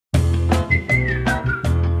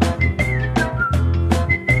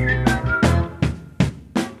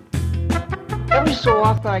so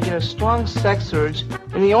often I get a strong sex urge,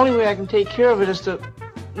 and the only way I can take care of it is to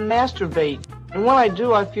masturbate. And when I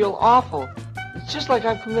do, I feel awful. It's just like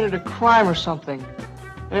I've committed a crime or something.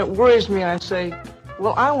 And it worries me, and I say,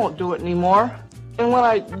 well, I won't do it anymore. And when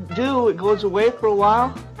I do, it goes away for a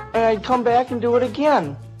while, and I come back and do it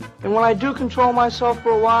again. And when I do control myself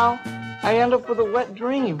for a while, I end up with a wet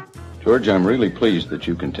dream. George, I'm really pleased that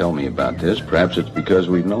you can tell me about this. Perhaps it's because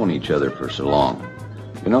we've known each other for so long.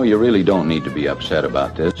 You know, you really don't need to be upset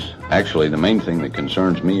about this. Actually, the main thing that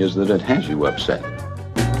concerns me is that it has you upset.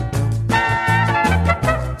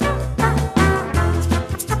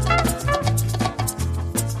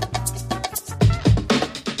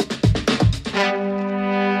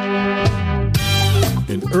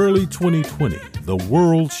 In early 2020, the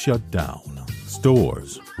world shut down.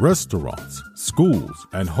 Stores, restaurants, schools,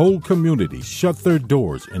 and whole communities shut their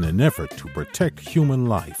doors in an effort to protect human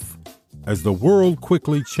life. As the world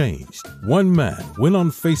quickly changed, one man went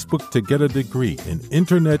on Facebook to get a degree in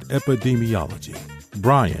internet epidemiology.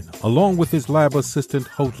 Brian, along with his lab assistant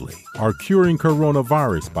Hoadley, are curing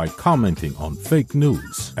coronavirus by commenting on fake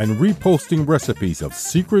news and reposting recipes of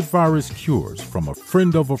secret virus cures from a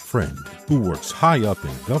friend of a friend who works high up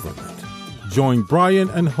in government. Join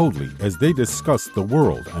Brian and Hoadley as they discuss the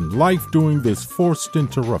world and life during this forced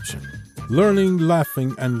interruption. Learning,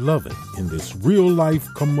 laughing, and loving in this real-life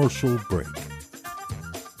commercial break.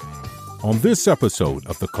 On this episode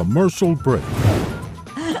of The Commercial Break.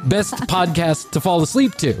 Best podcast to fall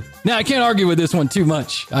asleep to. Now, I can't argue with this one too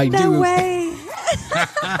much. No way.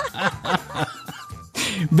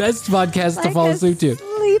 Best podcast like to fall asleep to.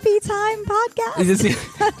 Sleepy time podcast.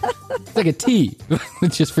 It's like a tea,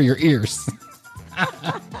 just for your ears.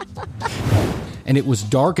 And it was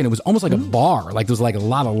dark, and it was almost like a bar. Like there was like a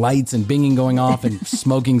lot of lights and binging going off, and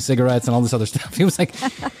smoking cigarettes and all this other stuff. It was like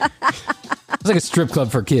a strip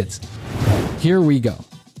club for kids. Here we go.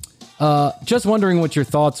 Just wondering what your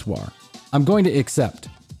thoughts were. I'm going to accept.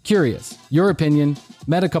 Curious. Your opinion.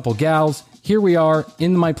 Met a couple gals. Here we are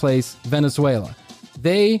in my place, Venezuela.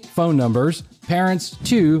 They, phone numbers. Parents,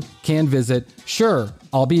 too, can visit. Sure,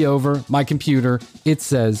 I'll be over. My computer. It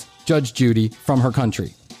says Judge Judy from her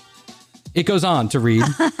country. It goes on to read.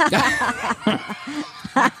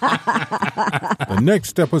 The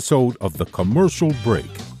next episode of The Commercial Break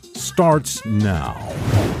starts now.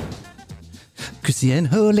 Christian,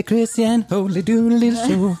 holy do a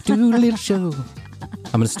little show.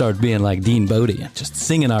 I'm going to start being like Dean Bodie, just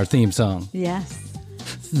singing our theme song. Yes.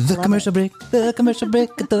 The commercial break, the commercial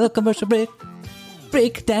break, the commercial break.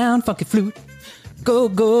 Break down, funky flute. Go,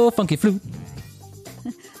 go, funky flute.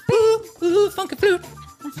 Ooh, ooh, funky flute.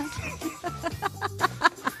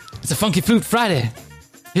 It's a Funky Flute Friday.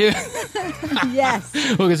 Here. Yes.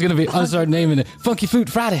 Well, it's going to be, I'll start naming it Funky Flute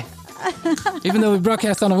Friday. Even though we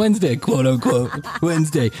broadcast on a Wednesday, quote unquote,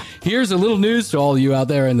 Wednesday. Here's a little news to all you out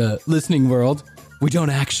there in the listening world. We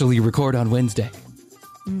don't actually record on Wednesday.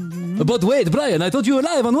 Mm-hmm. But wait, Brian, I thought you were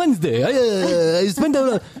live on Wednesday.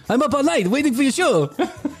 I'm up all night waiting for your show.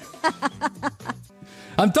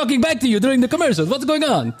 I'm talking back to you during the commercials. What's going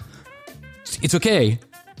on? It's okay.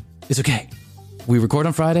 It's okay. We record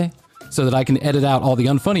on Friday so that I can edit out all the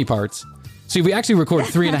unfunny parts. See, we actually record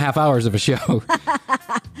 3.5 hours of a show.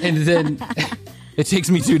 And then it takes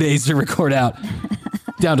me 2 days to record out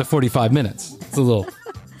down to 45 minutes. It's a little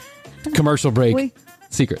commercial break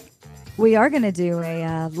secret. We are going to do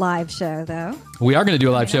a live show, though. We are going to do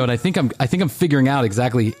a live show, and I think I'm figuring out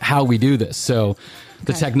exactly how we do this. So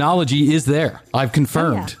the technology is there. I've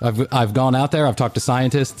confirmed. Oh, yeah. I've gone out there. I've talked to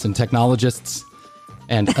scientists and technologists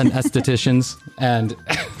and estheticians, and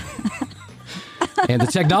and the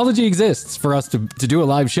technology exists for us to do a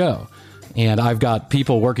live show. And I've got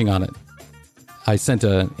people working on it. I sent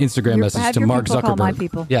an Instagram message to Mark Zuckerberg. Call my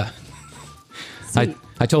people. Yeah.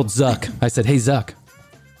 I told Zuck, I said, hey, Zuck,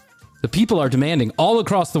 the people are demanding all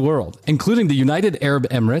across the world, including the United Arab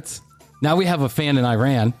Emirates. Now we have a fan in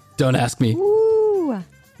Iran. Don't ask me. Ooh.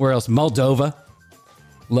 Where else? Moldova.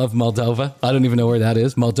 Love Moldova. I don't even know where that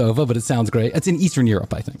is, Moldova, but it sounds great. It's in Eastern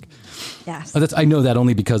Europe, I think. Yes. I know that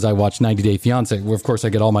only because I watch 90 Day Fiance, where, of course, I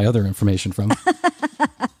get all my other information from.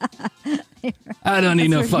 I don't need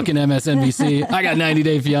no fucking MSNBC. I got 90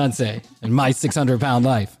 Day Fiance and My 600-Pound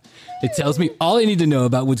Life. It tells me all I need to know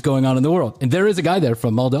about what's going on in the world. And there is a guy there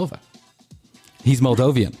from Moldova. He's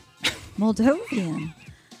Moldovan. Moldovan.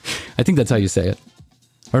 I think that's how you say it.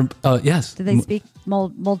 Or yes. Do they speak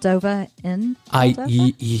Moldova in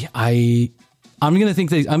Moldova? I'm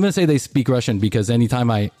going to say they speak Russian, because anytime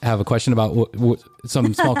I have a question about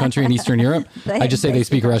some small country in Eastern Europe, I just say they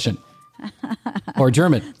speak Russian. Or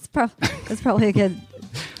German. It's probably a good...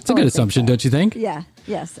 It's a good assumption, don't you think? Yeah.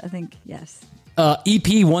 Yes, I think, yes.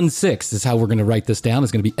 EP16 is how we're going to write this down.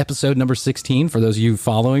 It's going to be episode number 16 for those of you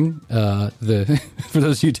following, for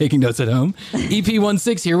those of you taking notes at home.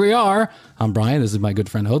 EP16, here we are. I'm Brian. This is my good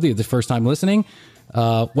friend Hody. The first time listening.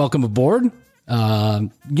 Welcome aboard.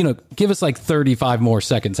 Give us like 35 more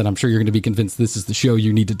seconds, and I'm sure you're going to be convinced this is the show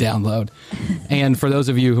you need to download. And for those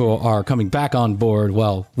of you who are coming back on board,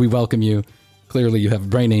 well, we welcome you. Clearly, you have a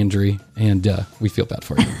brain injury, and we feel bad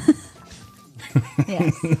for you.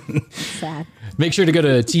 Yes. Sad. Make sure to go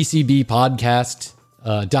to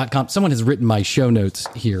tcbpodcast.com. Someone has written my show notes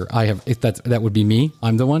here. That would be me.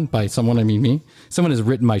 I'm the one. By someone, I mean me. Someone has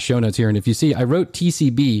written my show notes here. And if you see, I wrote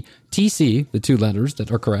TCB, TC, the two letters that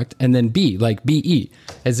are correct, and then B, like BE,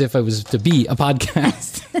 as if I was to be a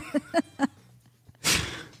podcast.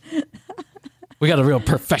 We got a real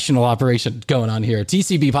professional operation going on here.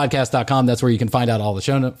 tcbpodcast.com. That's where you can find out all the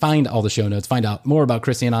show notes, find out more about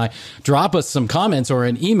Chrissy and I. Drop us some comments or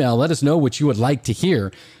an email. Let us know what you would like to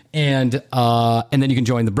hear. And then you can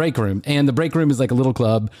join the break room. And the break room is like a little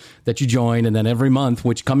club that you join. And then every month,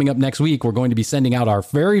 which coming up next week, we're going to be sending out our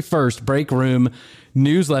very first break room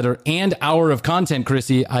newsletter and hour of content.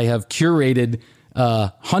 Chrissy, I have curated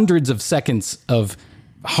hundreds of seconds of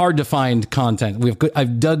hard to find content.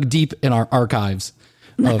 I've dug deep in our archives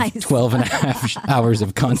of 12 and a half hours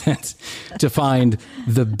of content to find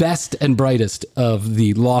the best and brightest of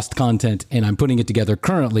the lost content. And I'm putting it together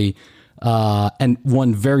currently. And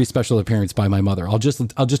one very special appearance by my mother. I'll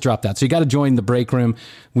just drop that. So you got to join the break room.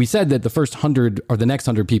 We said that the first 100 or the next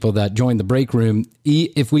 100 people that join the break room,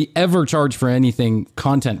 if we ever charge for anything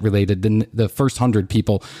content related, then the first 100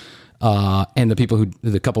 people, and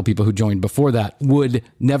the couple people who joined before that would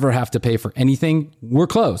never have to pay for anything. We're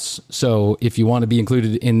close. So if you want to be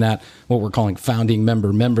included in that, what we're calling founding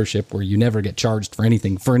membership, where you never get charged for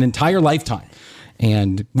anything for an entire lifetime.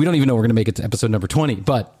 And we don't even know we're going to make it to episode number 20,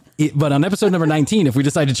 but on episode number 19, if we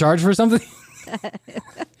decide to charge for something,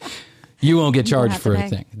 you won't get charged for a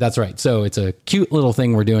thing. That's right. So it's a cute little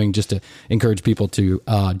thing we're doing just to encourage people to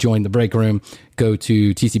join the break room. Go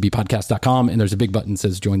to tcbpodcast.com, and there's a big button that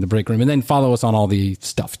says join the break room. And then follow us on all the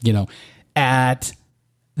stuff, at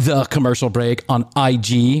The Commercial Break on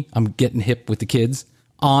IG. I'm getting hip with the kids.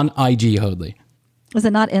 On IG, Hoadley. Is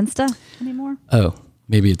it not Insta anymore? Oh,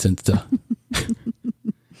 maybe it's Insta.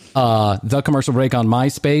 The Commercial Break on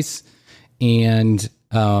MySpace. And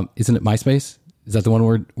isn't it MySpace? Is that the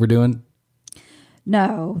one we're doing?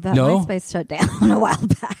 No, MySpace shut down a while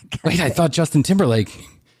back. Wait, I thought Justin Timberlake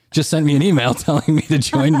just sent me an email telling me to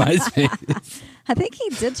join MySpace. I think he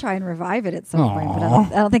did try and revive it at some point, but I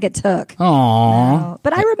don't think it took. Aww. No.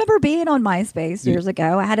 But I remember being on MySpace years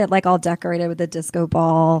ago. I had it like all decorated with a disco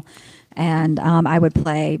ball, and I would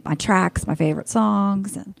play my tracks, my favorite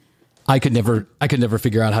songs, and I could never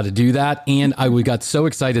figure out how to do that. And I got so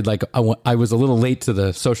excited. Like I was a little late to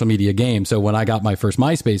the social media game. So when I got my first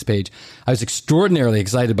MySpace page, I was extraordinarily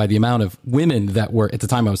excited by the amount of women that were, at the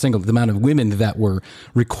time I was single, the amount of women that were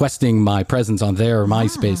requesting my presence on their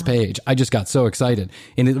MySpace page. I just got so excited.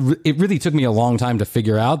 And it really took me a long time to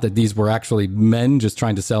figure out that these were actually men just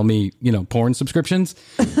trying to sell me, porn subscriptions.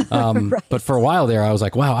 Right. But for a while there, I was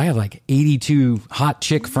like, wow, I have like 82 hot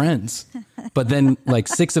chick friends. But then like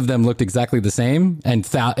 6 of them looked exactly the same, and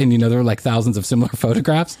there were like thousands of similar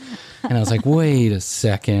photographs. And I was like, wait a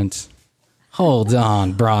second. Hold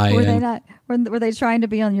on, Brian. Were they trying to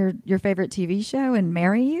be on your favorite TV show and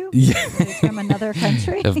marry you? Yeah. From another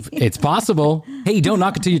country? It's possible. Hey, don't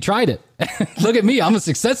knock it till you tried it. Look at me. I'm a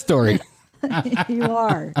success story. You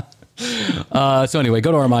are. So anyway,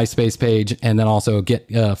 go to our MySpace page, and then also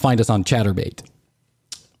find us on Chaturbate.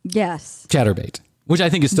 Yes. Chaturbate. Which I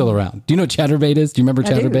think is still around. Do you know what Chaturbate is? Do you remember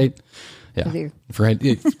Chaturbate? Yeah. I do.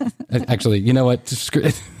 Right. Actually, you know what?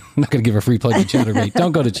 I'm not going to give a free plug to Chaturbate.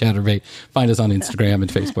 Don't go to Chaturbate. Find us on Instagram and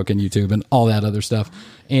Facebook and YouTube and all that other stuff.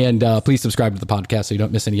 And please subscribe to the podcast so you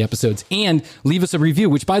don't miss any episodes. And leave us a review,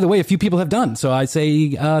 which, by the way, a few people have done. So I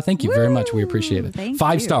say thank you very much. We appreciate it.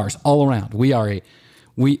 5 stars all around. We are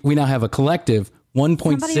we now have a collective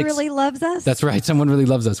 1.6. Somebody really loves us. That's right. Someone really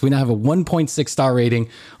loves us. We now have a 1.6 star rating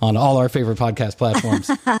on all our favorite podcast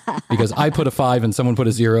platforms because I put a 5 and someone put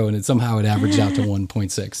a 0, and somehow it averaged out to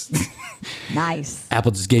 1.6. Nice.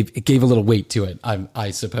 Apple just gave a little weight to it,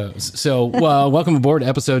 I suppose. So welcome aboard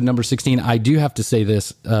episode number 16. I do have to say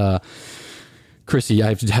this, Chrissy, I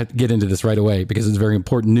have to get into this right away because it's very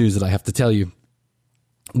important news that I have to tell you.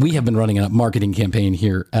 We have been running a marketing campaign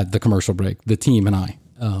here at The Commercial Break, the team and I.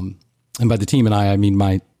 And by the team and I mean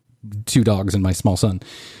my 2 dogs and my small son.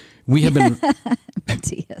 We have been,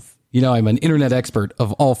 Matthias. I'm an internet expert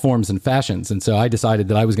of all forms and fashions. And so I decided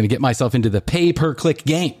that I was going to get myself into the pay-per-click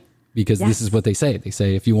game. because this is what they say. They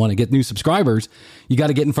say if you want to get new subscribers, you got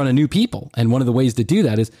to get in front of new people. And one of the ways to do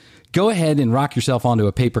that is go ahead and rock yourself onto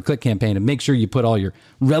a pay-per-click campaign and make sure you put all your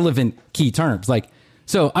relevant key terms. Like,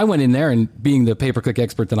 so I went in there, and being the pay-per-click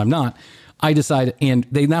expert that I'm not, I decided, and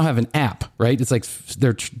they now have an app, right? It's like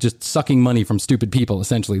they're just sucking money from stupid people,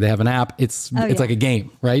 essentially. They have an app. It's like a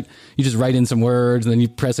game, right? You just write in some words, and then you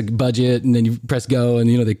press a budget, and then you press go, and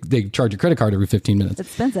they charge your credit card every 15 minutes. It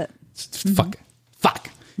spends it. Fuck.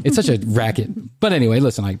 It's such a racket. But anyway,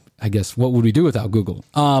 listen, I guess what would we do without Google?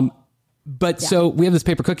 So we have this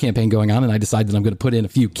pay-per-click campaign going on, and I decided I'm going to put in a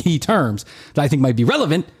few key terms that I think might be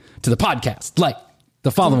relevant to the podcast, like the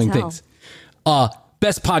following things.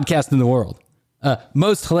 Best podcast in the world.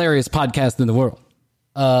 Most hilarious podcast in the world.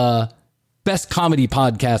 Best comedy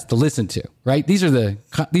podcast to listen to, right? These are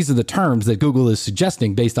the terms that Google is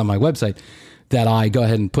suggesting based on my website that I go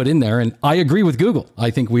ahead and put in there. And I agree with Google. I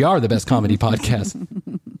think we are the best comedy podcast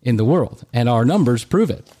in the world. And our numbers prove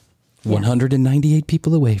it. 198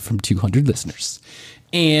 people away from 200 listeners.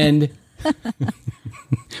 And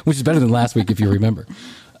which is better than last week, if you remember.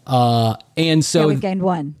 And so we've gained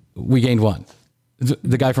one. We gained one.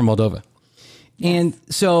 The guy from Moldova. And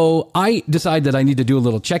so I decided that I need to do a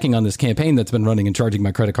little checking on this campaign that's been running and charging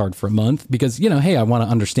my credit card for a month because, hey, I want to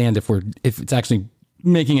understand if it's actually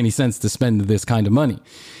making any sense to spend this kind of money.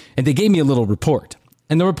 And they gave me a little report.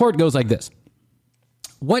 And the report goes like this.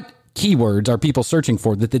 What keywords are people searching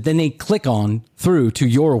for that then they click on through to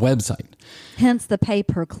your website? Hence the pay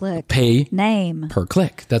per click. Pay name per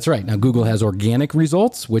click. That's right. Now Google has organic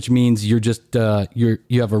results, which means you're just you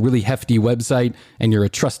have a really hefty website and you're a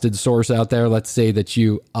trusted source out there. Let's say that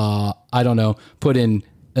you put in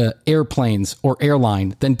airplanes or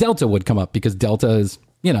airline, then Delta would come up because Delta is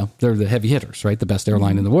they're the heavy hitters, right? The best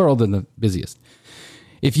airline in the world and the busiest.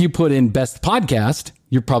 If you put in best podcast,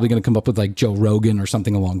 you're probably going to come up with like Joe Rogan or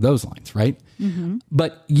something along those lines, right? Mm-hmm.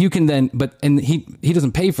 But you can then, he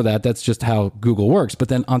doesn't pay for that. That's just how Google works. But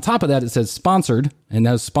then on top of that, it says sponsored, and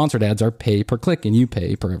those sponsored ads are pay per click, and you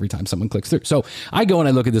pay per every time someone clicks through. So I go and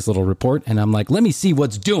I look at this little report, and I'm like, let me see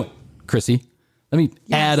what's doing, Chrissy. Let me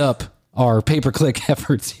add up our pay per click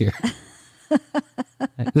efforts here.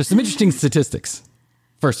 There's some interesting statistics.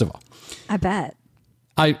 First of all, I bet.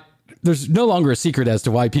 There's no longer a secret as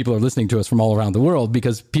to why people are listening to us from all around the world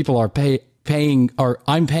because people are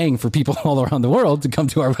I'm paying for people all around the world to come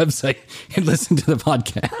to our website and listen to the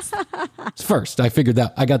podcast. First, I figured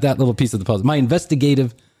that I got that little piece of the puzzle. My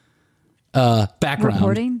investigative background.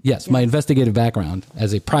 Reporting? Yes, my investigative background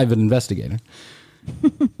as a private investigator.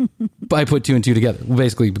 I put two and two together.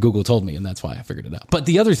 Basically, Google told me, and that's why I figured it out. But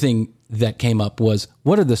the other thing that came up was,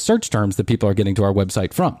 what are the search terms that people are getting to our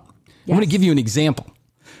website from? I'm going to give you an example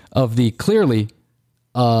of the clearly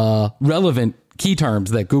relevant key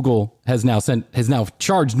terms that Google has now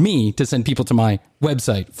charged me to send people to my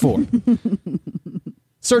website for.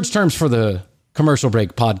 Search terms for the Commercial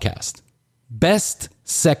Break podcast. Best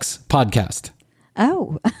sex podcast.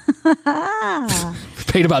 Oh.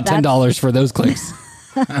 Paid about $10 for those clicks.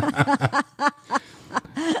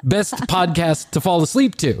 Best podcast to fall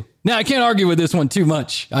asleep to. Now, I can't argue with this one too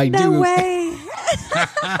much. No way.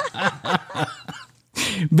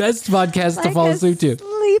 Best podcast to fall asleep to.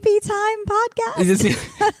 Sleepy time podcast.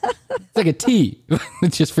 It's like a tea.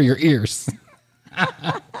 It's just for your ears.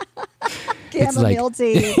 Chamomile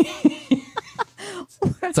tea.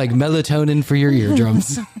 It's like melatonin for your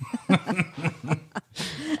eardrums.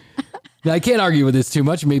 Now, I can't argue with this too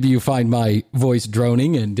much. Maybe you find my voice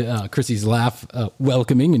droning and Chrissy's laugh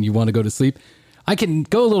welcoming and you want to go to sleep. I can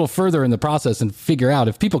go a little further in the process and figure out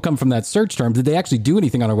if people come from that search term, did they actually do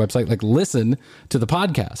anything on our website, like listen to the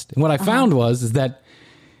podcast? And what I found is that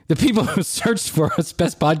the people who searched for us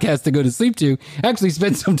best podcast to go to sleep to actually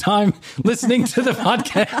spent some time listening to the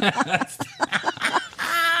podcast.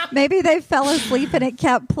 Maybe they fell asleep and it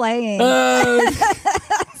kept playing.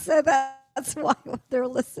 So that's why they're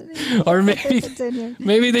listening. Or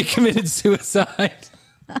maybe they committed suicide.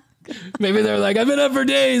 Maybe they're like, I've been up for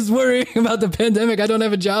days worrying about the pandemic. I don't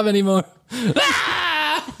have a job anymore.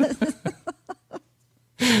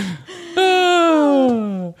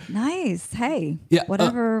 Nice. Hey, yeah,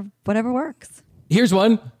 whatever works. Here's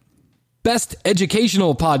one. Best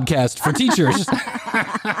educational podcast for teachers.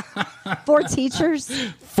 For teachers?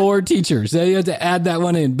 For teachers. You have to add that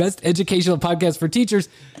one in. Best educational podcast for teachers.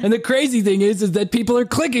 And the crazy thing is that people are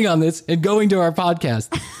clicking on this and going to our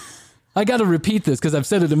podcast. I got to repeat this because I've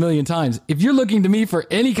said it a million times. If you're looking to me for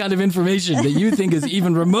any kind of information that you think is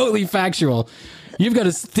even remotely factual, you've got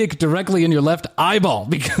to stick directly in your left eyeball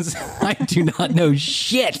because I do not know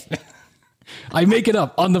shit. I make it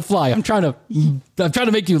up on the fly. I'm trying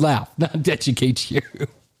to make you laugh, not educate you.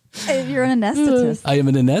 You're an anesthetist. I am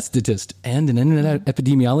an anesthetist and an internet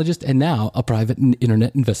epidemiologist and now a private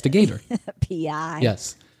internet investigator. PI.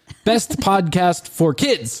 Yes. Best podcast for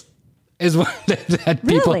kids is what that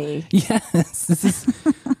people. Really? Yes. This is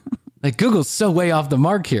like Google's so way off the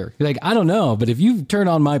mark here. Like, I don't know, but if you turn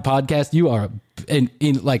on my podcast, you are in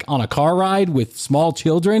like on a car ride with small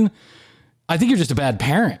children. I think you're just a bad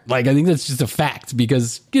parent. Like, I think that's just a fact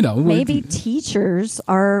because, you know, maybe teachers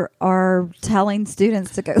are telling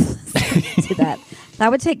students to go listen to that.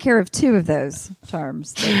 That would take care of two of those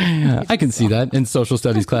terms. Yeah, I can see that in social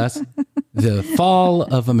studies class. The Fall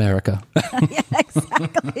of America. Yeah,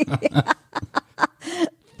 exactly.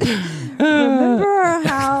 Remember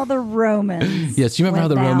how the Romans Yes, you remember how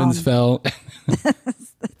the went Romans down? fell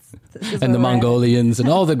and the Mongolians and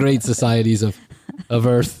all the great societies of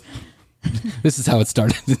Earth. This is how it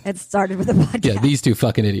started. It started with a podcast. Yeah, these two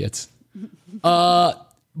fucking idiots.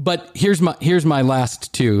 But here's my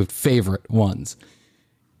last two favorite ones.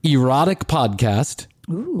 Erotic podcast.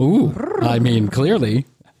 Ooh. I mean, clearly,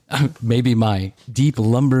 maybe my deep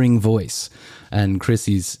lumbering voice and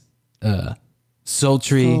Chrissy's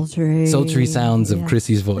sultry sounds of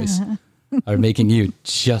Chrissy's voice are making you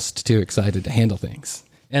just too excited to handle things.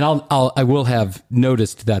 And I will have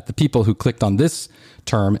noticed that the people who clicked on this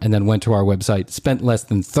term and then went to our website spent less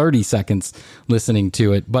than 30 seconds listening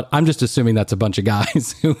to it. But I'm just assuming that's a bunch of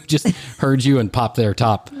guys who just heard you and popped their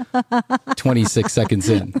top 26 seconds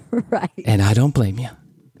in. Right. And I don't blame you.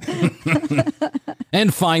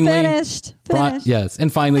 And finally, Finished. Yes.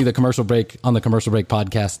 And finally, the commercial break on the Commercial Break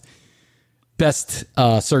podcast. Best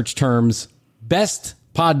search terms. Best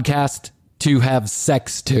podcast to have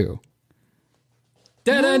sex to.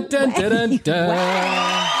 Dun, dun, dun, dun, dun.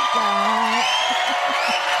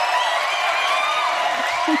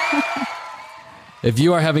 If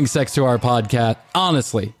you are having sex to our podcast,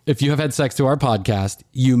 honestly, if you have had sex to our podcast,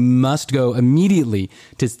 you must go immediately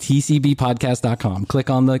to tcbpodcast.com,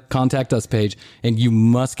 click on the contact us page, and you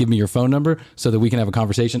must give me your phone number so that we can have a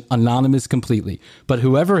conversation, anonymous completely. But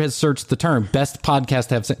whoever has searched the term best podcast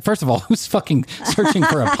to have sex, first of all, who's fucking searching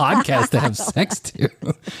for a podcast to have sex to?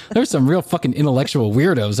 There's some real fucking intellectual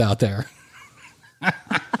weirdos out there.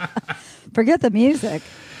 Forget the music.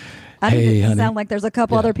 I Hey, think it honey. sound like there's a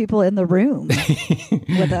couple other people in the room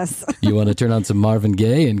with us. You want to turn on some Marvin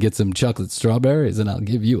Gaye and get some chocolate strawberries and I'll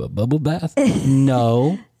give you a bubble bath?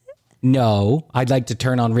 No. I'd like to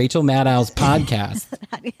turn on Rachel Maddow's podcast.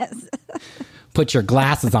 Yes. Put your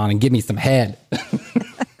glasses on and give me some head.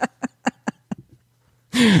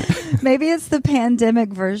 Maybe it's the pandemic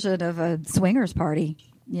version of a swingers party.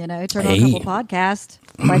 You know, turn on a couple podcasts.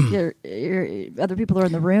 Like your other people are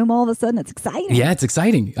in the room all of a sudden. It's exciting. Yeah, it's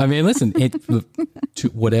exciting. I mean, listen, to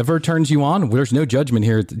whatever turns you on, there's no judgment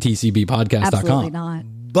here at the tcbpodcast.com. Absolutely not.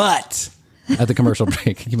 But at the commercial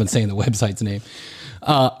break, you've been saying the website's name.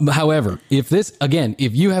 However, if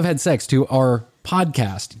you have had sex to our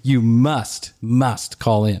podcast, you must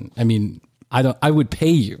call in. I mean, I would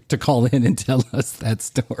pay you to call in and tell us that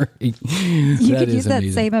story. You could use that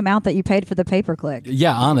same amount that you paid for the pay-per-click.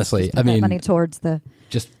 Yeah, honestly. Put that money towards the...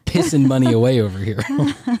 Just pissing money away over here.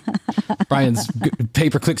 Brian's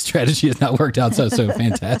pay-per-click strategy has not worked out so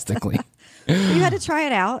fantastically. You had to try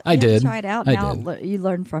it out. I did. Try it out. Now you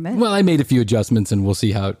learn from it. Well, I made a few adjustments and we'll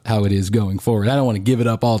see how it is going forward. I don't want to give it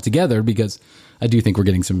up altogether because I do think we're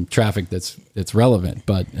getting some traffic that's relevant,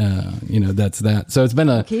 but that's that. So it's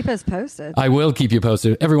been keep us posted. I will keep you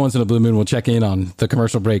posted. Every once in a blue moon, we'll check in on the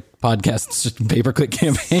Commercial Break podcast's pay-per-click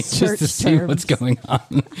campaign just to see what's going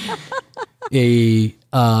on. A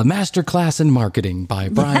master class in marketing by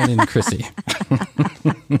Brian and Chrissy.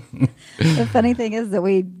 The funny thing is that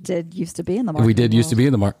we did used to be in the marketing We did used to world. be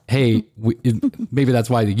in the market. Hey, maybe that's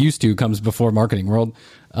why the used to comes before marketing world.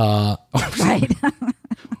 Right.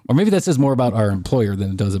 Or maybe that says more about our employer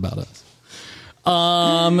than it does about us.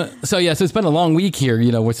 So it's been a long week here.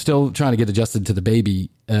 You know, we're still trying to get adjusted to the baby.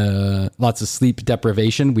 Lots of sleep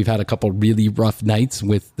deprivation. We've had a couple really rough nights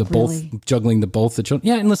with both juggling both the children.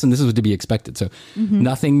 Yeah, and listen, this is to be expected. So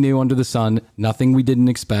nothing new under the sun, nothing we didn't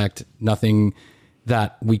expect, nothing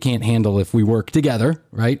that we can't handle if we work together,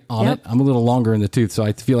 right? On it. I'm a little longer in the tooth, so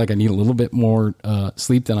I feel like I need a little bit more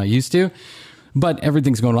sleep than I used to. But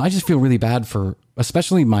everything's going well. I just feel really bad for,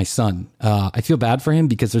 especially my son. I feel bad for him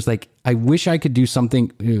because there's I wish I could do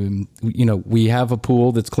something. We have a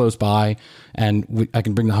pool that's close by and I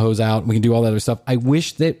can bring the hose out and we can do all that other stuff. I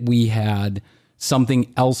wish that we had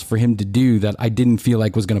something else for him to do that I didn't feel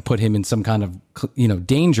like was going to put him in some kind of,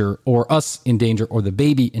 danger or us in danger or the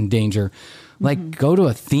baby in danger. Like go to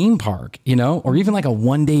a theme park, or even like a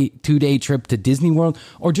 1-day, 2-day trip to Disney World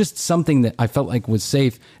or just something that I felt like was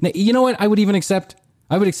safe. Now, you know what? I would even accept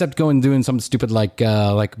I would accept going and doing something stupid like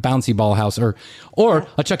bouncy ball house or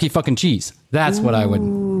a Chuck E. fucking cheese. That's what I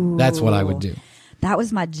would. That's what I would do. That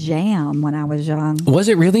was my jam when I was young. Was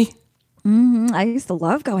it really? I used to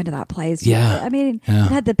love going to that place. Yeah. I mean, it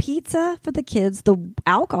had the pizza for the kids, the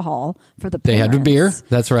alcohol for the They parents. had the beer.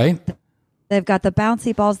 That's right. They've got the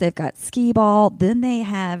bouncy balls. They've got skee ball. Then they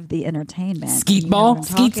have the entertainment. Skeet You know ball?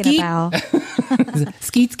 what I'm Skeet, talking skeet? about.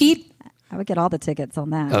 Skeet, skeet. I would get all the tickets on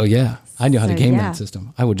that. Oh, yeah. I knew how to So, game yeah. that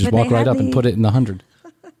system. I would just But walk they right had up and the- put it in the 100.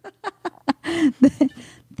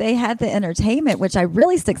 They had the entertainment, which I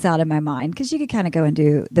really sticks out in my mind because you could kind of go and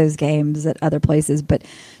do those games at other places. But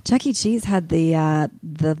Chuck E. Cheese had the animals,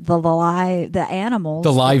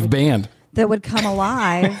 The live band. that would come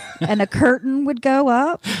alive, and a curtain would go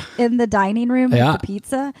up in the dining room Yeah. with the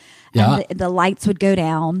pizza, Yeah. and the lights would go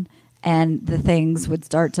down, and the things would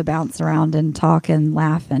start to bounce around and talk and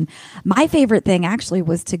laugh. And my favorite thing actually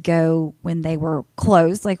was to go when they were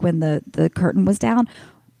closed, like when the curtain was down,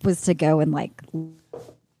 was to go and like look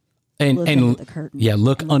under the curtain. Yeah,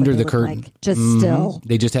 look and what under they the look curtain. like, just still.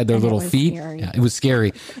 They just had their And it little was feet. scary. Yeah, it was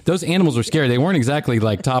scary. Those animals were scary. They weren't exactly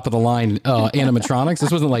like top of the line animatronics. This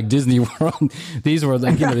wasn't like Disney World. These were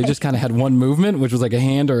like, they just kind of had one movement, which was like a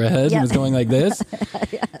hand or a head, and Yep. was going like this.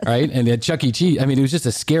 Right? And at Chuck E. Cheese, I mean, it was just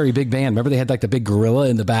a scary big band. Remember they had like the big gorilla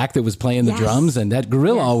in the back that was playing the Yes. drums, and that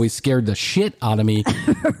gorilla always scared the shit out of me.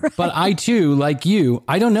 But I too, like you,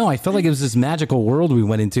 I don't know. I felt like it was this magical world we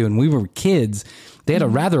went into, and we were kids. They had a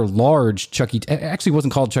rather large Chuck E. It actually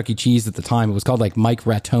wasn't called Chuck E. Cheese at the time. It was called like Mike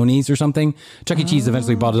Rattoni's or something. Chuck E. Cheese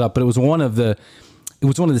eventually bought it up, but it was one of the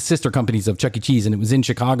sister companies of Chuck E. Cheese, and it was in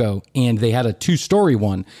Chicago, and they had a 2-story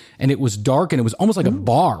one, and it was dark, and it was almost like a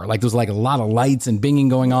bar. Like there was like a lot of lights and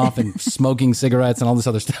binging going off and smoking cigarettes and all this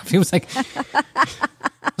other stuff. It was like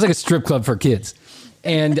a strip club for kids.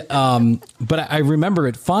 And but I remember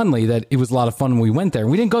it fondly that it was a lot of fun when we went there.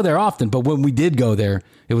 We didn't go there often, but when we did go there,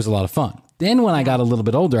 it was a lot of fun. Then when I got a little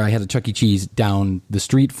bit older, I had a Chuck E. Cheese down the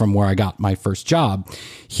street from where I got my first job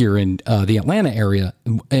here in the Atlanta area.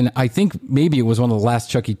 And I think maybe it was one of the last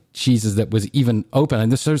Chuck E. Cheeses that was even open.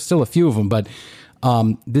 And there's still a few of them, but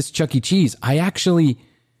this Chuck E. Cheese, I actually,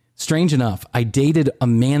 strange enough, I dated a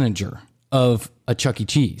manager of a Chuck E.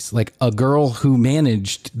 Cheese, like a girl who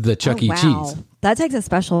managed the Chuck E. Cheese. That takes a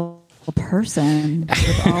special person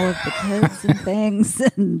with all of the kids and things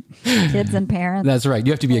and kids and parents. That's right.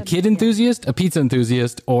 You have to be a kid enthusiast, a pizza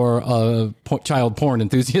enthusiast, or a child porn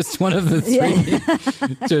enthusiast, one of the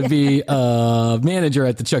three, to be a manager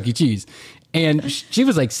at the Chuck E. Cheese. And she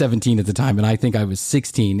was like 17 at the time, and I think I was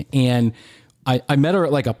 16. And I met her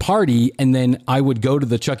at like a party, and then I would go to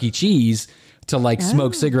the Chuck E. Cheese to like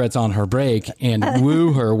smoke cigarettes on her break and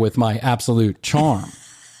woo her with my absolute charm.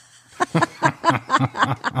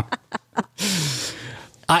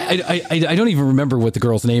 I don't even remember what the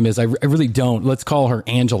girl's name is. I really don't. Let's call her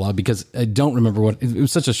Angela, because I don't remember what it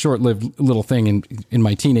was. Such a short-lived little thing in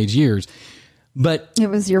my teenage years. But It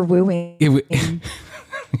was your wooing. it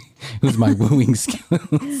was my wooing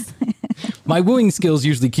skills. My wooing skills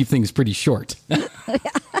usually keep things pretty short.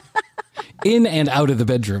 In and out of the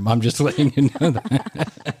bedroom. I'm just letting you know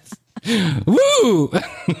that. Woo!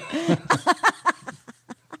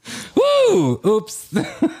 Woo! Oops.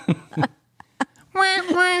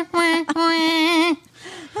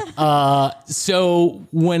 So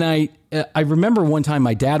when I remember one time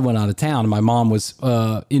my dad went out of town and my mom was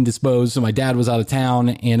indisposed, so my dad was out of town,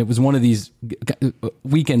 and it was one of these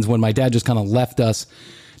weekends when my dad just kind of left us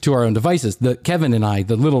to our own devices. Kevin and I,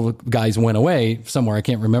 the little guys, went away somewhere. I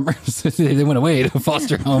can't remember. They went away to a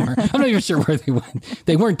foster home. I'm not even sure where they went.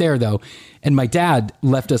 They weren't there though. And my dad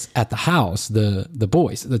left us at the house, the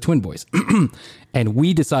boys, the twin boys. And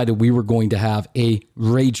we decided we were going to have a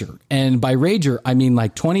rager. And by rager, I mean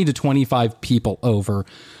like 20 to 25 people over,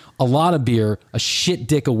 a lot of beer, a shit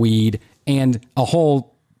dick of weed, and a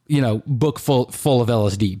whole book full of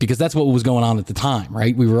LSD, because that's what was going on at the time,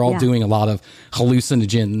 right? We were all doing a lot of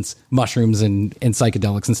hallucinogens, mushrooms, and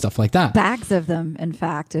psychedelics and stuff like that. Bags of them, in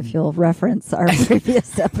fact, if you'll reference our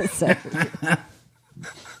previous episode.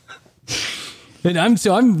 And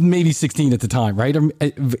I'm maybe 16 at the time, right?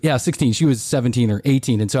 16. She was 17 or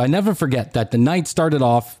 18. And so I never forget that the night started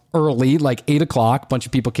off early, like 8 o'clock. A bunch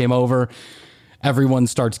of people came over. Everyone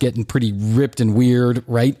starts getting pretty ripped and weird,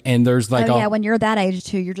 right? And there's like, when you're that age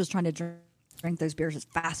too, you're just trying to drink those beers as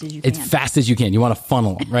fast as you can. As fast as you can. You want to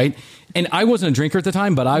funnel them, right? And I wasn't a drinker at the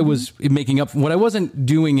time, but I was making up what I wasn't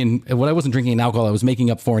doing, and what I wasn't drinking in alcohol, I was making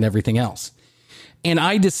up for in everything else. And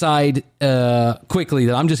I decide quickly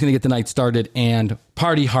that I'm just going to get the night started and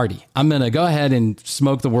party hardy. I'm going to go ahead and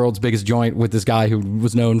smoke the world's biggest joint with this guy who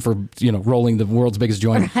was known for, rolling the world's biggest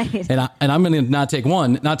joint. Right. And I'm going to not take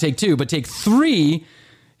one, not take two, but take 3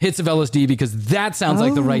 hits of LSD, because that sounds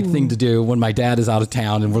like the right thing to do when my dad is out of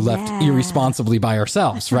town and we're left irresponsibly by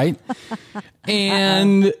ourselves, right?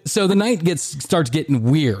 And so the night starts getting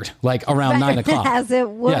weird, like around 9 o'clock. As it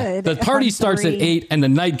would. Yeah. The party starts at 8 and the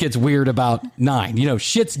night gets weird about 9.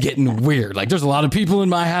 Shit's getting weird. Like, there's a lot of people in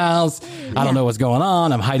my house. I don't know what's going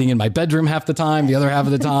on. I'm hiding in my bedroom half the time. The other half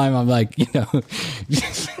of the time, I'm like, do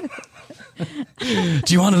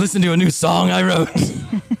you want to listen to a new song I wrote?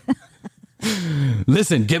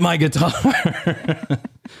 Listen, get my guitar.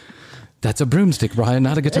 That's a broomstick, Brian,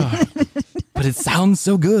 not a guitar. But it sounds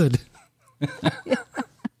so good.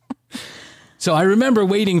 So I remember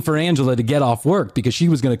waiting for Angela to get off work because she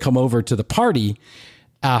was going to come over to the party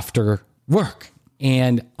after work.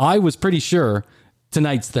 And I was pretty sure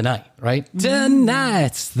tonight's the night, right?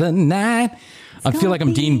 Tonight's the night. I feel like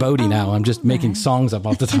I'm Dean Bodie now. I'm just making songs up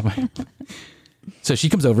off the top of my head. So she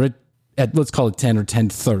comes over at let's call it 10 or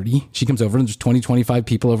 10:30. She comes over and there's 20, 25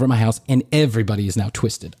 people over at my house and everybody is now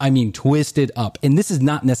twisted. I mean, twisted up. And this is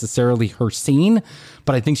not necessarily her scene,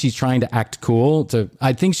 but I think she's trying to act cool.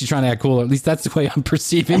 I think she's trying to act cool, or at least that's the way I'm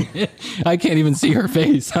perceiving it. I can't even see her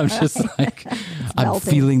face. I'm just like, I'm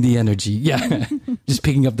feeling the energy. Yeah. Just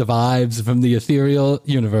picking up the vibes from the ethereal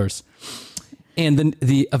universe. And then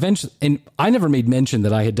and I never made mention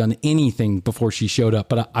that I had done anything before she showed up,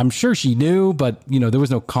 but I'm sure she knew, but there was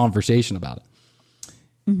no conversation about it.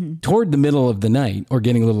 Mm-hmm. Toward the middle of the night, or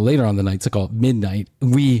getting a little later on the night, so called midnight,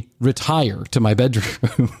 we retire to my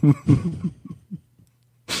bedroom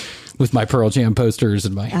with my Pearl Jam posters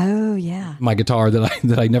and my guitar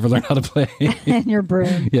that I never learned how to play. And your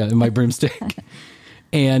broom. Yeah, and my broomstick.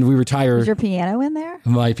 And we retire. Is your piano in there?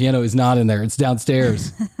 My piano is not in there. It's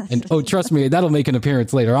downstairs. And trust me, that'll make an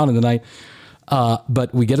appearance later on in the night.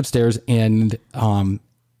 But we get upstairs and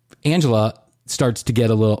Angela wants to get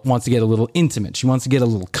a little intimate. She wants to get a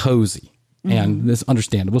little cozy. Mm-hmm. And this is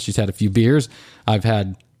understandable. She's had a few beers. I've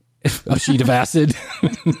had a sheet of acid.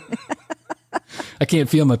 I can't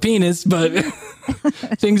feel my penis, but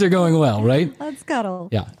things are going well, right? Let's cuddle.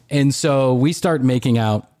 Yeah. And so we start making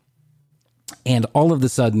out. And all of a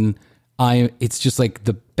sudden, it's just like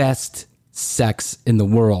the best sex in the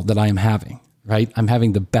world that I am having, right? I'm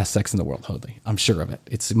having the best sex in the world, Hoadley. I'm sure of it.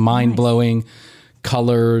 It's mind-blowing,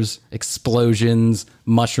 colors, explosions,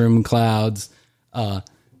 mushroom clouds,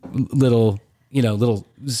 little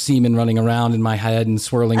semen running around in my head and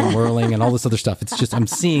swirling and whirling and all this other stuff. It's just, I'm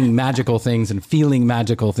seeing magical things and feeling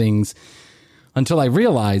magical things until I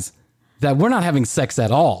realize that we're not having sex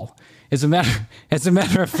at all. As a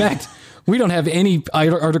matter of fact, we don't have any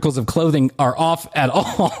articles of clothing are off at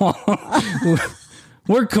all.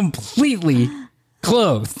 We're completely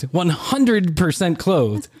clothed, 100%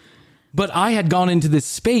 clothed. But I had gone into this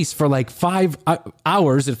space for like 5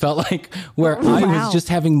 hours, it felt like, where I was just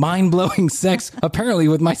having mind-blowing sex, apparently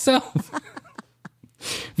with myself.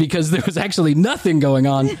 Because there was actually nothing going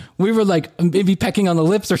on. We were like maybe pecking on the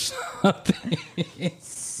lips or something.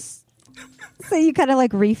 So you kind of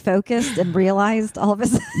like refocused and realized all of a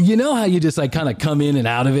sudden. You know how you just like kind of come in and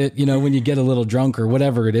out of it, when you get a little drunk or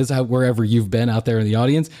whatever it is, wherever you've been out there in the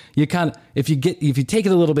audience, you kind of, if you take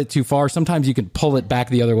it a little bit too far, sometimes you can pull it back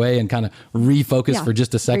the other way and kind of refocus for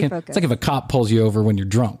just a second. Refocus. It's like if a cop pulls you over when you're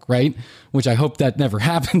drunk, right? Which I hope that never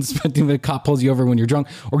happens, but if a cop pulls you over when you're drunk,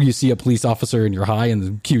 or you see a police officer and you're high in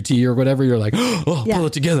the QT or whatever, you're like, pull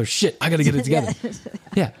it together. Shit, I got to get it together.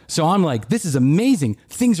 Yeah. So I'm like, this is amazing.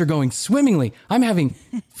 Things are going swimmingly.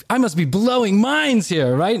 I must be blowing minds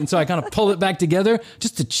here, right? And so I kind of pull it back together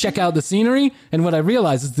just to check out the scenery. And what I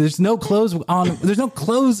realize is there's no clothes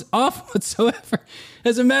off whatsoever.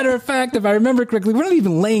 As a matter of fact, if I remember correctly, we're not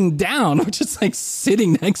even laying down. We're just like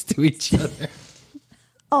sitting next to each other.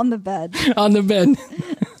 On the bed. On the bed.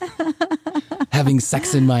 Having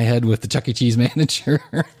sex in my head with the Chuck E. Cheese manager.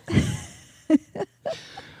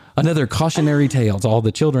 Another cautionary tale to all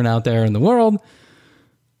the children out there in the world.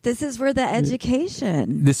 This is where the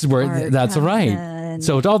education. This is where that's right.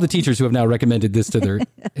 So to all the teachers who have now recommended this to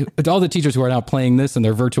all the teachers who are now playing this in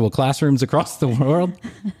their virtual classrooms across the world,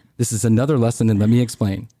 this is another lesson. And let me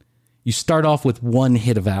explain. You start off with 1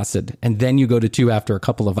 hit of acid and then you go to 2 after a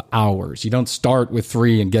couple of hours. You don't start with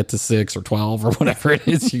 3 and get to 6 or 12 or whatever it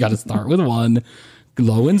is. You got to start with 1,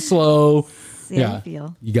 low and slow. I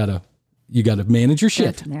feel. You gotta manage your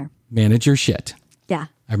shit. Manage your shit. Yeah.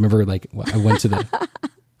 I remember I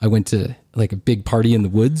went to like a big party in the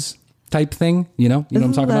woods type thing, you know what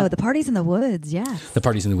I'm talking about? The parties in the woods, yes. The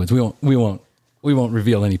parties in the woods. We won't we won't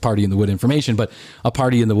reveal any Party in the Wood information, but a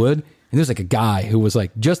party in the wood. And there's like a guy who was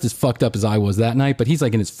like just as fucked up as I was that night, but he's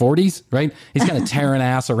like in his 40s, right? He's kind of tearing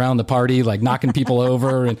ass around the party, like knocking people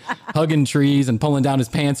over and hugging trees and pulling down his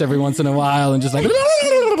pants every once in a while and just like...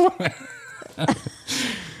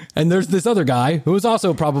 And there's this other guy who is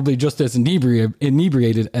also probably just as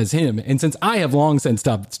inebriated as him. And since I have long since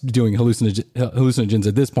stopped doing hallucinogens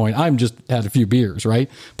at this point, I'm just had a few beers, right?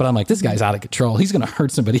 But I'm like, this guy's out of control. He's going to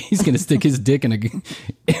hurt somebody. He's going to stick his dick in a... he's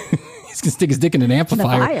going to stick his dick in an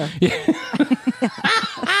amplifier. Yeah.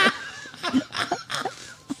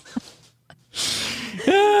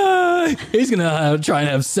 He's going to try and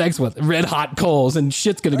have sex with red hot coals and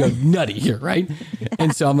shit's going to go nutty here, right?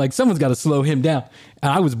 And so I'm like, someone's got to slow him down.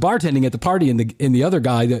 And I was bartending at the party and the other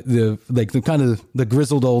guy, the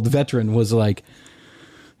grizzled old veteran was like,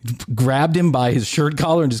 grabbed him by his shirt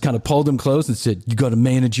collar and just kind of pulled him close and said, you got to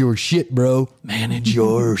manage your shit, bro. Manage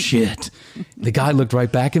your shit. The guy looked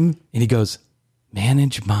right back at him and he goes,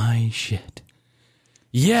 manage my shit.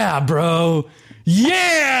 Yeah, bro.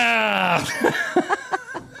 Yeah.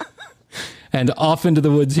 And off into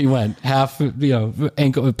the woods he went, half,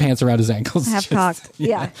 ankle pants around his ankles. Half cocked.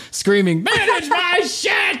 Yeah. Screaming, manage my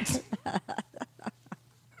shit.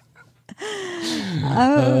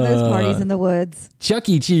 Oh, those parties in the woods. Chuck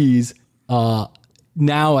E. Cheese,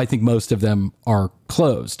 now I think most of them are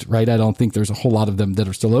closed, right? I don't think there's a whole lot of them that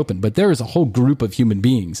are still open, but there is a whole group of human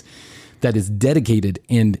beings that is dedicated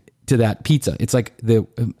to that pizza. It's like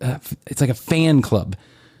it's like a fan club.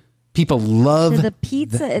 People love the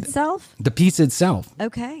pizza itself. The pizza itself.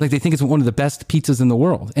 Okay. Like they think it's one of the best pizzas in the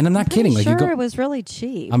world. And I'm not kidding. Like it was really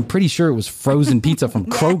cheap. I'm pretty sure it was frozen pizza from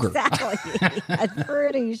Kroger. Exactly. I'm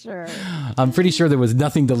pretty sure. I'm pretty sure there was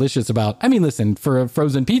nothing delicious about. I mean, listen, for a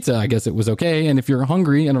frozen pizza, I guess it was okay. And if you're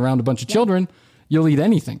hungry and around a bunch of children, you'll eat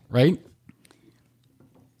anything, right?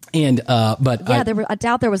 And but yeah, I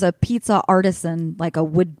doubt there was a pizza artisan like a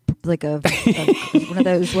wood, like a one of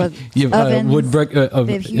those ovens, wood brick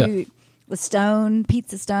with stone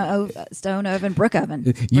oven, brick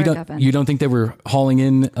oven. You don't think they were hauling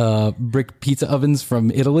in brick pizza ovens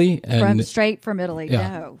from Italy straight from Italy?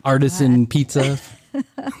 Yeah. No, artisan pizza.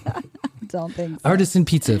 Don't think so. Artisan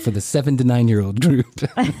pizza for the 7 to 9 year old group.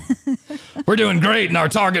 We're doing great in our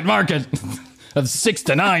target market of 6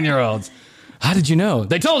 to 9 year olds. How did you know?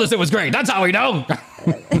 They told us it was great. That's how we know.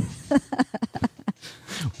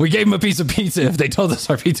 We gave them a piece of pizza if they told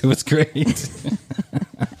us our pizza was great.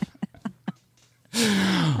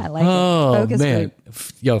 I like it. Focus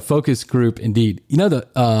group. Focus group indeed. You know,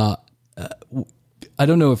 I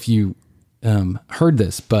don't know if you heard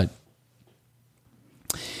this, but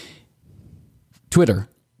Twitter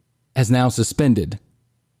has now suspended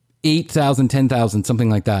 8,000, 10,000,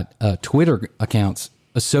 something like that, Twitter accounts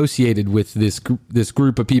associated with this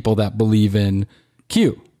group of people that believe in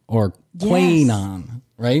Q or QAnon,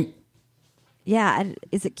 right? Yeah.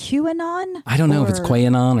 Is it QAnon? I don't know if it's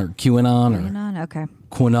QAnon or QAnon or QAnon. Okay.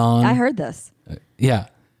 QAnon. I heard this. Yeah.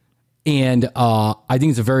 And I think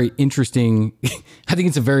it's a very interesting. I think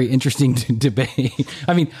it's a very interesting debate.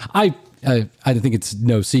 I mean, I think it's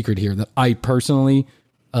no secret here that I personally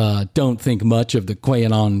don't think much of the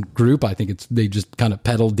QAnon group. I think they just kind of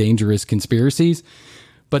peddle dangerous conspiracies.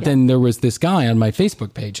 But then there was this guy on my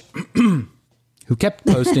Facebook page who kept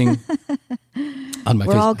posting on my.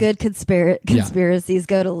 We're all good conspiracies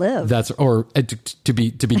go to live. That's to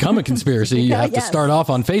become a conspiracy, you have to start off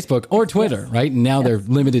on Facebook or Twitter, right? And now they're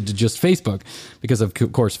limited to just Facebook because of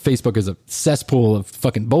course Facebook is a cesspool of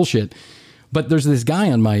fucking bullshit. But there's this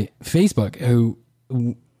guy on my Facebook who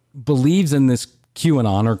believes in this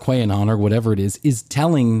QAnon or QAnon or whatever it is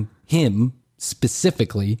telling him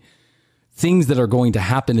specifically things that are going to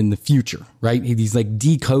happen in the future, right? He's like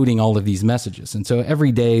decoding all of these messages. And so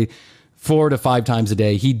every day, 4 to 5 times a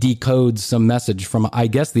day, he decodes some message from, I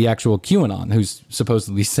guess, the actual QAnon who's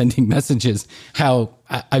supposedly sending messages. I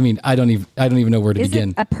don't even know where to begin.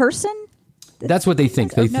 Is it a person? That's what they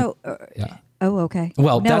think. Yeah. Oh, okay.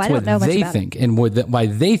 Well, that's what they think. And why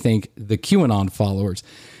they think the QAnon followers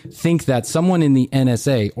think that someone in the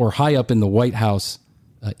NSA or high up in the White House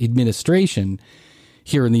administration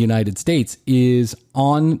here in the United States is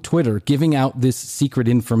on Twitter giving out this secret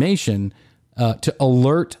information to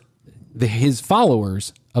alert his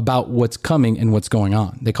followers about what's coming and what's going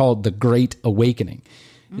on. They call it the Great Awakening.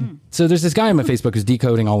 So there's this guy on my Facebook who's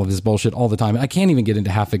decoding all of this bullshit all the time. I can't even get into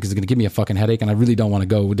half of it because it's going to give me a fucking headache, and I really don't want to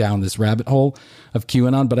go down this rabbit hole of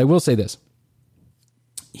QAnon. But I will say this: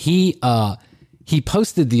 he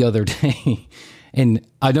posted the other day, and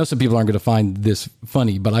I know some people aren't going to find this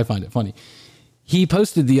funny, but I find it funny. He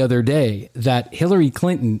posted the other day that Hillary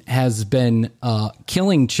Clinton has been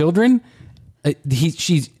killing children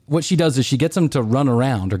what she does is she gets them to run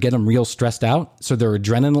around or get them real stressed out, so their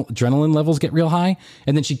adrenaline levels get real high,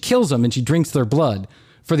 and then she kills them and she drinks their blood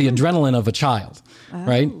for the adrenaline of a child,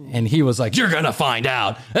 right? And he was like, "You're gonna find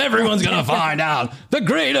out. Everyone's gonna find out. The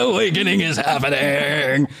Great Awakening is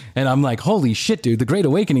happening." And I'm like, "Holy shit, dude! The Great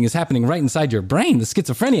Awakening is happening right inside your brain. The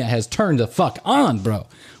schizophrenia has turned the fuck on, bro.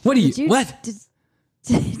 What do you what?"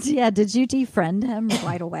 Did you defriend him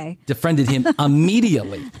right away? Defriended him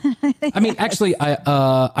immediately. I mean, actually,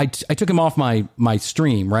 I took him off my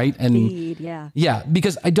stream, right? And Feed, yeah,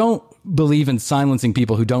 because I don't believe in silencing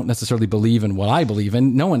people who don't necessarily believe in what I believe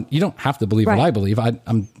in. You don't have to believe what I believe.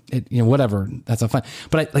 Whatever. That's not fine.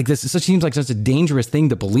 But this seems like such a dangerous thing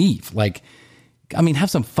to believe. Like, I mean, have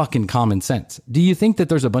some fucking common sense. Do you think that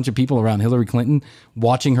there's a bunch of people around Hillary Clinton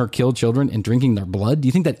watching her kill children and drinking their blood? Do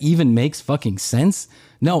you think that even makes fucking sense?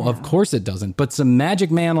 No, of course it doesn't. But some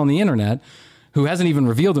magic man on the internet who hasn't even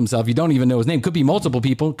revealed himself, you don't even know his name, could be multiple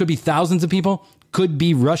people, could be thousands of people, could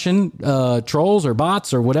be Russian trolls or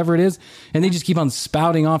bots or whatever it is. And they just keep on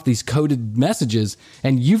spouting off these coded messages.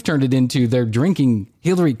 And you've turned it into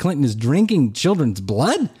Hillary Clinton is drinking children's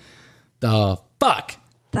blood? The fuck?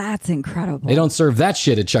 That's incredible. They don't serve that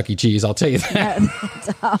shit at Chuck E. Cheese, I'll tell you that.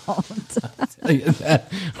 I'll tell you that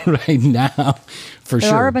right now, for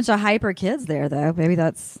sure. There are a bunch of hyper kids there, though. Maybe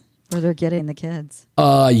that's where they're getting the kids.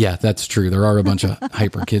 Yeah, that's true. There are a bunch of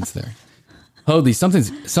hyper kids there. Holy,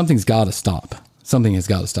 something's got to stop. Something has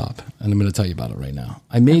got to stop, and I'm going to tell you about it right now.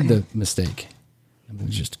 I made the mistake. I'm going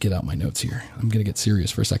to just get out my notes here. I'm going to get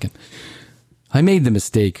serious for a second. I made the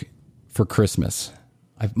mistake for Christmas.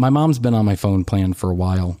 My mom's been on my phone plan for a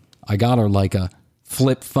while. I got her like a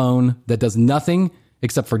flip phone that does nothing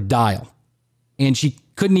except for dial. And she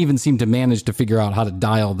couldn't even seem to manage to figure out how to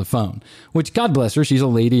dial the phone, which, God bless her, she's a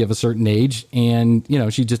lady of a certain age. And,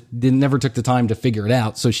 she just never took the time to figure it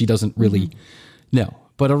out. So she doesn't really know.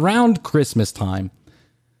 But around Christmas time,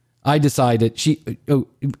 I decided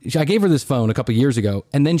I gave her this phone a couple years ago.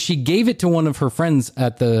 And then she gave it to one of her friends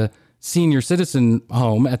at the senior citizen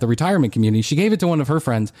home at the retirement community. She gave it to one of her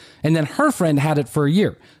friends, and then her friend had it for a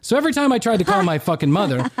year. So every time I tried to call my fucking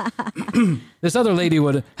mother, this other lady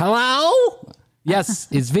would, "Hello?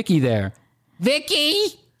 Yes, is Vicky there?"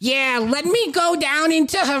 "Vicky? Yeah, let me go down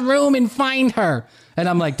into her room and find her." And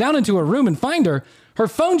I'm like, "Down into her room and find her? Her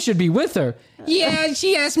phone should be with her." "Yeah,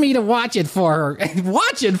 she asked me to watch it for her."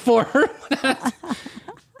 Watch it for her?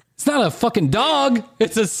 It's not a fucking dog.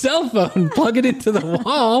 It's a cell phone. Plug it into the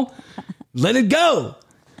wall. Let it go.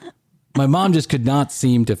 My mom just could not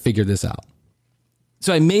seem to figure this out.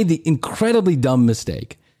 So I made the incredibly dumb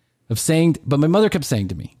mistake of saying, but my mother kept saying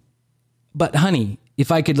to me, "But honey,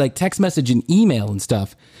 if I could text message and email and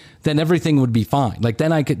stuff, then everything would be fine.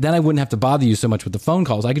 Then I wouldn't have to bother you so much with the phone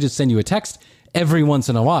calls. I could just send you a text every once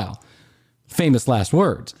in a while." Famous last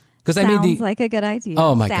words. Because I made like a good idea.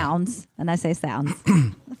 Oh my sounds, God. And I say sounds.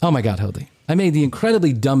 Oh my God, Hildy. I made the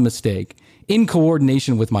incredibly dumb mistake in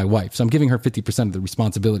coordination with my wife. So I'm giving her 50% of the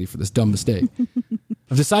responsibility for this dumb mistake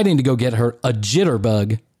of deciding to go get her a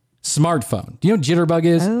Jitterbug smartphone. Do you know what Jitterbug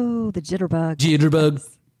is? Oh, the Jitterbug. Jitterbug.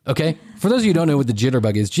 Okay. For those of you who don't know what the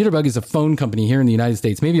Jitterbug is a phone company here in the United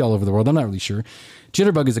States, maybe all over the world. I'm not really sure.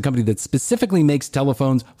 Jitterbug is a company that specifically makes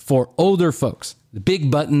telephones for older folks. The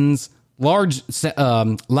big buttons, large,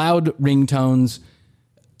 loud ringtones.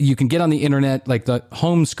 You can get on the internet. The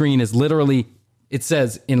home screen is literally, it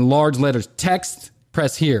says in large letters, text,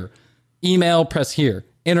 press here. Email, press here.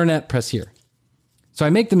 Internet, press here. So I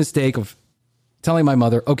make the mistake of telling my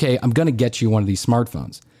mother, "Okay, I'm going to get you one of these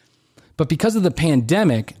smartphones." But because of the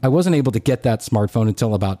pandemic, I wasn't able to get that smartphone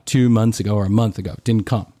until about 2 months ago or a month ago. It didn't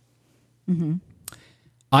come. Mm-hmm.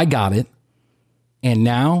 I got it. And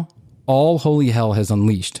now all holy hell has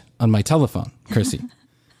unleashed on my telephone, Chrissy.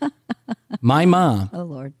 My mom, oh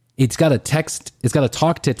Lord, it's got a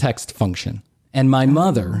talk to text function. And my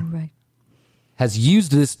mother has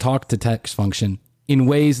used this talk to text function in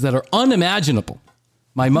ways that are unimaginable.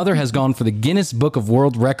 My mother has gone for the Guinness Book of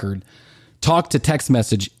World Record talk to text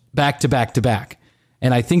message back to back to back.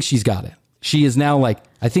 And I think she's got it. She is now I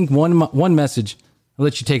think one message. I'll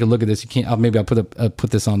let you take a look at this. You can't, maybe I'll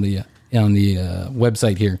put this on the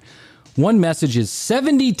website here. One message is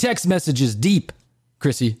 70 text messages deep,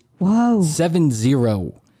 Chrissy. Whoa. 70.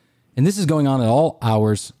 And this is going on at all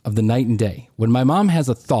hours of the night and day. When my mom has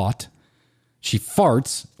a thought, she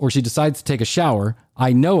farts, or she decides to take a shower,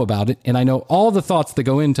 I know about it, and I know all the thoughts that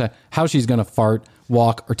go into how she's going to fart,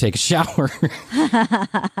 walk, or take a shower.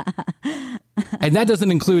 And that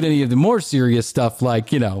doesn't include any of the more serious stuff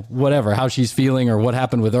whatever, how she's feeling or what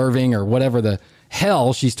happened with Irving or whatever the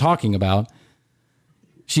hell she's talking about.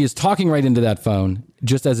 She is talking right into that phone.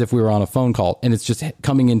 just as if we were on a phone call, and it's just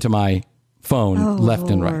coming into my phone left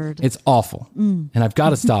and right. Lord. It's awful. And I've got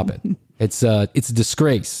to stop it. It's a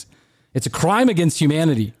disgrace. It's a crime against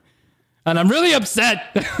humanity. And I'm really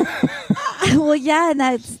upset. Well, yeah, and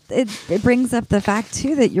it brings up the fact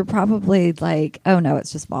too that you're probably like, oh no,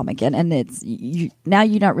 it's just mom again, and it's now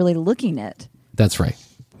you're not really looking at That's right.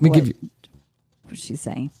 Let me what she's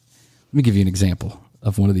saying. Let me give you an example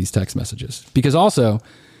of one of these text messages, because also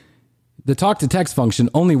the talk to text function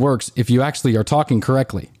only works if you actually are talking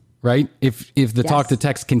correctly, right? If the talk to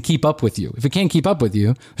text can keep up with you. If it can't keep up with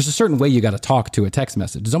you, there's a certain way you got to talk to a text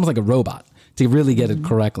message. It's almost like a robot to really get it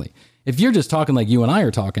correctly. If you're just talking like you and I are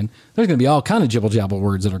talking, there's going to be all kind of jibble-jabble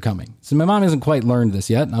words that are coming. So my mom hasn't quite learned this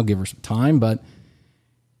yet, and I'll give her some time, but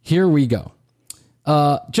here we go.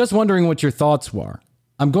 Just wondering what your thoughts were.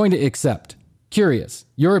 I'm going to accept. Curious.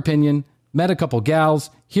 Your opinion. Met a couple gals.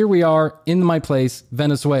 Here we are in my place,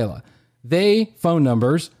 Venezuela. They, phone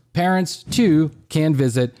numbers. Parents, too, can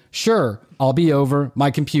visit. Sure, I'll be over. My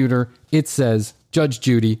computer. It says, Judge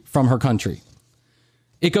Judy from her country.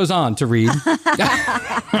 It goes on to read.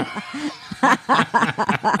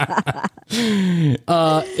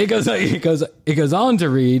 It goes on to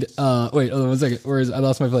read. Wait, hold on 1 second. I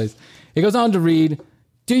lost my place. It goes on to read.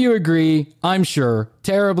 Do you agree? I'm sure.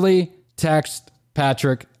 Terribly. Text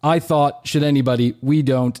Patrick. I thought, should anybody? We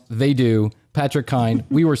don't. They do. Patrick Kind.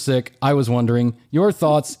 We were sick. I was wondering. Your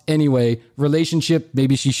thoughts anyway. Relationship.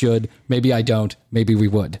 Maybe she should. Maybe I don't. Maybe we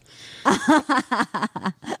would.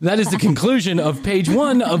 That is the conclusion of page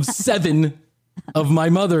 1 of 7 of my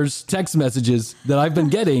mother's text messages that I've been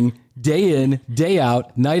getting day in, day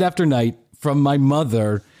out, night after night from my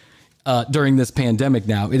mother during this pandemic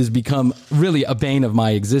now. It has become really a bane of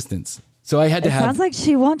my existence. So I had to have... Sounds like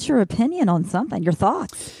she wants your opinion on something, your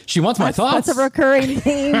thoughts. She wants my thoughts. That's a recurring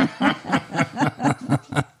theme.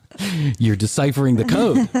 You're deciphering the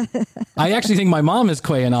code. I actually think my mom is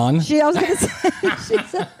QAnon. I was going to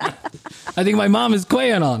say, I think my mom is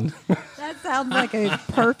QAnon. that sounds like a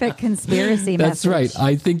perfect conspiracy That's message. right.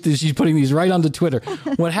 I think that she's putting these right onto Twitter.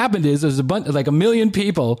 What happened is there's like a million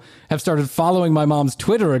people have started following my mom's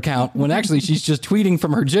Twitter account when actually she's just tweeting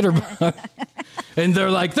from her jitterbug. And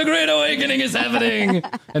they're like, the Great Awakening is happening.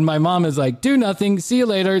 And my mom is like, do nothing. See you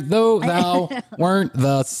later. Though thou weren't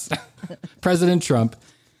thus. President Trump.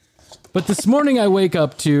 But this morning I wake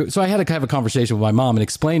up to, so I had to have a conversation with my mom and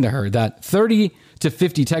explain to her that 30 to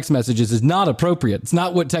 50 text messages is not appropriate. It's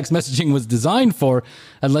not what text messaging was designed for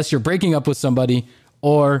unless you're breaking up with somebody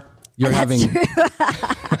or you're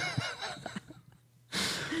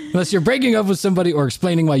unless you're breaking up with somebody or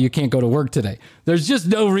explaining why you can't go to work today. There's just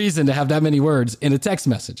no reason to have that many words in a text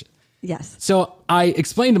message. Yes. So I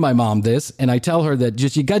explained to my mom this, and I tell her that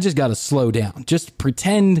you just got to slow down. Just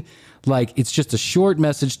pretend like it's just a short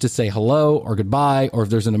message to say hello or goodbye, or if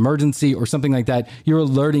there's an emergency or something like that. You're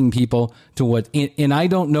alerting people to what, and I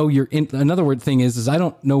don't know another word thing is I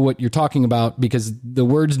don't know what you're talking about because the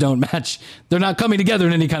words don't match. They're not coming together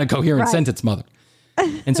in any kind of coherent sentence, mother.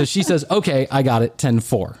 And so she says, okay, I got it.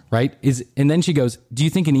 10-4, right? And then she goes, do you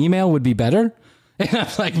think an email would be better? And I'm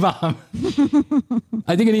like, Mom,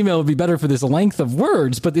 I think an email would be better for this length of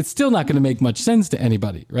words, but it's still not going to make much sense to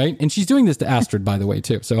anybody, right? And she's doing this to Astrid, by the way,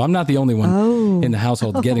 too. So I'm not the only one in the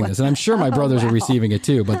household getting this. And I'm sure my brothers are receiving it,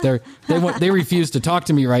 too. But they refuse to talk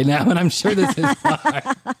to me right now, and I'm sure this is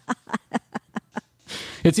why.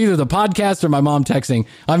 It's either the podcast or my mom texting.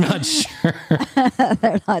 I'm not sure.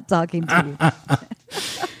 They're not talking to you.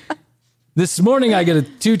 This morning, I get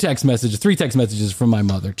 3 text messages from my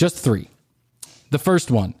mother, just 3. The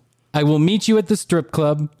first one, I will meet you at the strip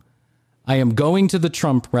club. I am going to the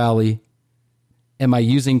Trump rally. Am I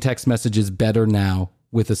using text messages better now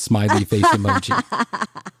with a smiley face emoji?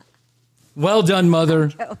 Well done,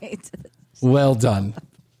 Mother. Well done.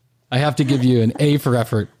 I have to give you an A for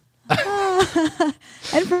effort.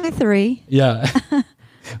 And for 3. Yeah.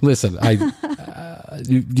 Listen,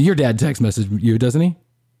 your dad text messaged you, doesn't he?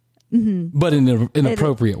 Mm-hmm. But in an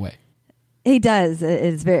appropriate way. He does.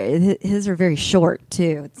 His are very short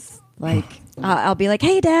too. It's like I'll be like,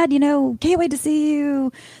 "Hey, Dad, can't wait to see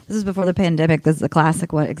you." This is before the pandemic. This is a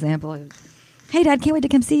classic example. Hey, Dad, can't wait to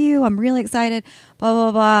come see you. I'm really excited.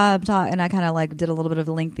 Blah blah blah. And I kind of like did a little bit of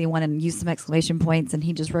a lengthy one and used some exclamation points. And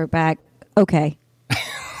he just wrote back, "Okay."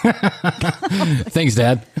 Thanks,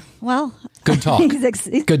 Dad. Well, good talk.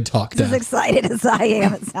 Good talk, Dad. As excited as I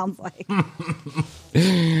am, it sounds like.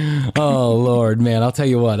 Oh Lord, man! I'll tell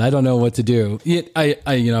you what. I don't know what to do. We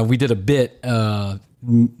did a bit.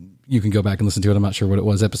 You can go back and listen to it. I'm not sure what it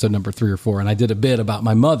was, episode number 3 or 4. And I did a bit about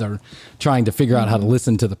my mother trying to figure out how to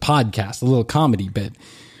listen to the podcast, a little comedy bit.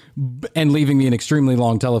 and leaving me an extremely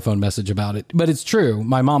long telephone message about it. But it's true.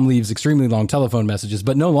 My mom leaves extremely long telephone messages,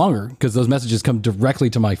 but no longer, because those messages come directly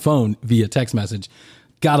to my phone via text message.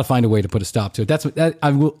 Got to find a way to put a stop to it.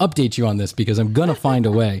 I will update you on this because I'm going to find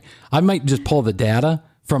a way. I might just pull the data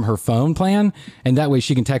from her phone plan, and that way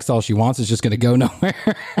she can text all she wants. It's just going to go nowhere.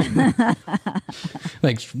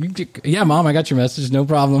 Like, yeah, Mom, I got your message. No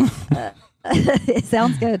problem. It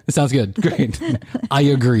sounds good. It sounds good. Great. I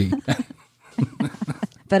agree.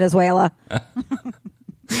 Venezuela.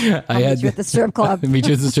 I had meet you at the strip club. Meet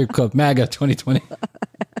you at the strip club. MAGA 2020.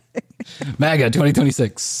 MAGA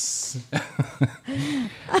 2026.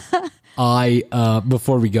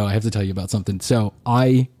 Before we go, I have to tell you about something. So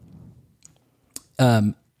I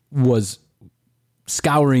was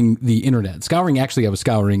scouring the internet. I was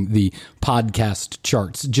scouring the podcast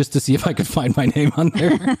charts just to see if I could find my name on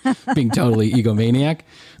there. Being totally egomaniac.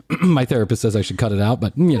 My therapist says I should cut it out,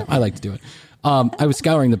 but I like to do it. I was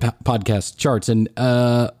scouring the podcast charts, and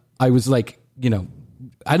I was like,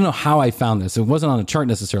 I don't know how I found this. It wasn't on a chart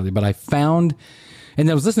necessarily, but I found, and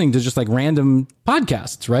I was listening to just like random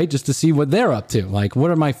podcasts, right? Just to see what they're up to. Like,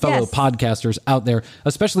 what are my fellow podcasters out there,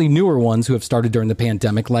 especially newer ones who have started during the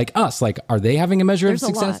pandemic like us? Like, are they having a measure of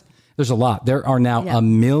success? There's a lot. There are now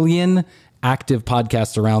 1 million active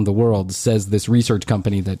podcasts around the world, says this research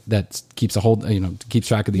company that keeps keeps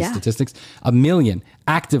track of these statistics. 1 million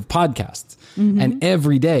active podcasts. Mm-hmm. And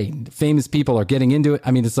every day, famous people are getting into it.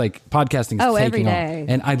 I mean, it's like podcasting is taking off.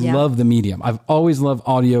 And I love the medium. I've always loved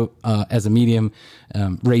audio as a medium,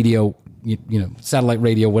 radio, satellite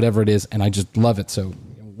radio, whatever it is. And I just love it. So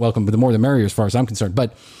welcome, but the more the merrier as far as I'm concerned.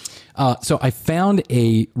 But so I found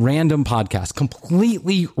a random podcast,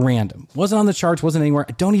 completely random. Wasn't on the charts, wasn't anywhere.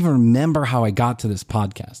 I don't even remember how I got to this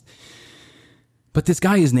podcast. But this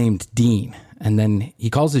guy is named Dean. And then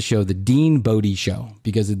he calls his show the Dean Bodie Show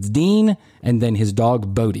because it's Dean and then his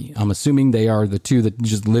dog Bodie. I'm assuming they are the two that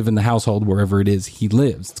just live in the household wherever it is he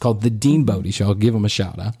lives. It's called the Dean Bodie Show. I'll give him a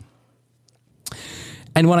shout out.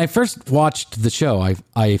 And when I first watched the show,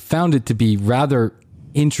 I found it to be rather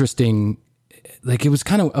interesting. Like, it was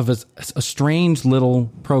kind of a strange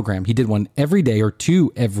little program. He did one every day or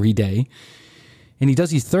two every day. And he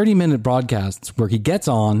does these 30-minute broadcasts where he gets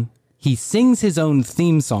on, he sings his own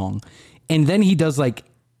theme song, and then he does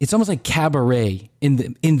it's almost like cabaret in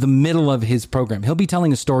the middle of his program. He'll be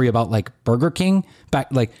telling a story about like Burger King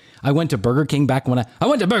I went to Burger King back when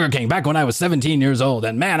I was 17 years old,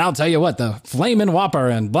 and man, I'll tell you what, the Flamin' Whopper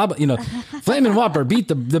and blah blah, Flamin' Whopper beat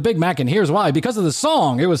the Big Mac, and here's why: because of the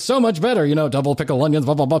song. It was so much better, double pickle onions,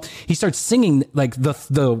 blah blah blah. He starts singing like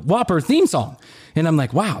the Whopper theme song, and I'm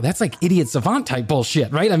like, wow, that's like idiot savant type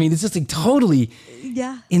bullshit, right? I mean, it's just like totally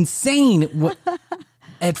insane.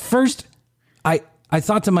 At first, I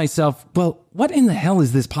thought to myself, well, what in the hell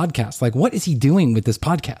is this podcast? Like, what is he doing with this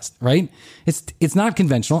podcast, right? It's not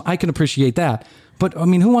conventional. I can appreciate that. But, I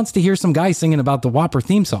mean, who wants to hear some guy singing about the Whopper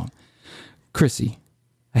theme song? Chrissy,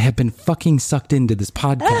 I have been fucking sucked into this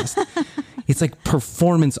podcast. It's like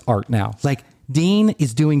performance art now. Like, Dean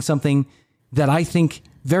is doing something that I think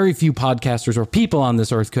very few podcasters or people on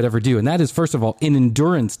this earth could ever do. And that is, first of all, an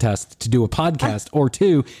endurance test to do a podcast, or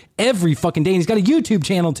two, every fucking day. And he's got a YouTube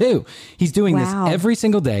channel too. He's doing this every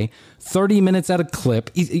single day, 30 minutes at a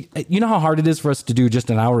clip. You know how hard it is for us to do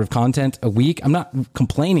just an hour of content a week? I'm not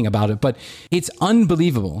complaining about it, but it's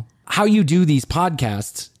unbelievable how you do these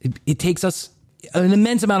podcasts. It takes us an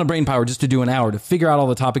immense amount of brain power just to do an hour to figure out all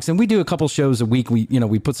the topics. And we do a couple shows a week.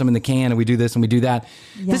 We put some in the can and we do this and we do that.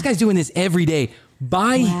 Yeah. This guy's doing this every day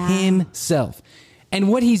by himself. And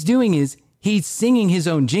what he's doing is he's singing his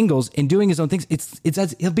own jingles and doing his own things. It's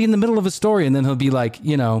as he'll be in the middle of a story and then he'll be like,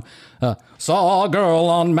 saw a girl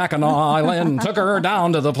on Mackinac Island, took her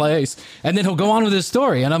down to the place. And then he'll go on with his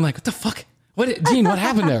story. And I'm like, what the fuck? Gene, what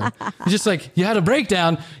happened there? It's just like, you had a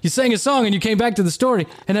breakdown, you sang a song and you came back to the story.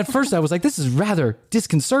 And at first I was like, this is rather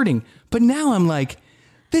disconcerting. But now I'm like,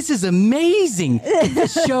 this is amazing.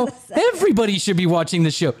 This show, everybody should be watching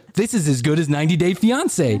this show. This is as good as 90 Day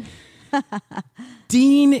Fiance.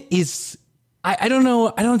 Dean is, I don't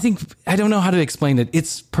know how to explain it.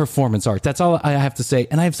 It's performance art. That's all I have to say.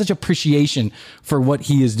 And I have such appreciation for what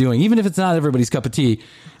he is doing, even if it's not everybody's cup of tea.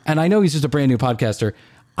 And I know he's just a brand new podcaster.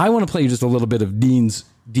 I want to play you just a little bit of Dean's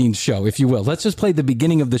show, if you will. Let's just play the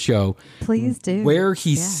beginning of the show. Please do. Where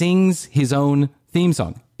he sings his own theme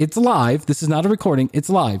song. It's live. This is not a recording. It's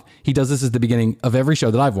live. He does this at the beginning of every show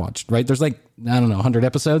that I've watched, right? There's 100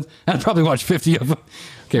 episodes. I've probably watched 50 of them.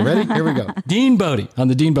 Okay, ready? Here we go. Dean Bodie on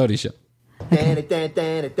the Dean Bodie Show.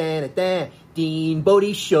 Dean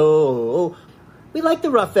Bodie Show. We like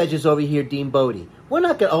the rough edges over here, Dean Bodie. We're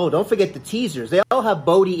not gonna. Oh, don't forget the teasers. They all have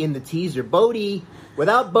Bodie in the teaser. Bodie.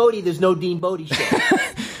 Without Bodie, there's no Dean Bodie show.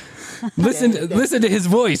 Listen to his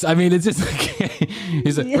voice. I mean, it's just like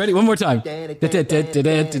he's like, ready. One more time.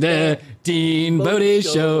 Dean Bodie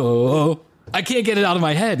show. I can't get it out of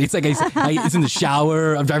my head. It's like it's in the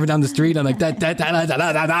shower. I'm driving down the street. I'm like that.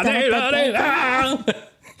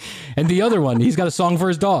 And the other one, he's got a song for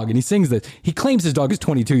his dog, and he sings this. He claims his dog is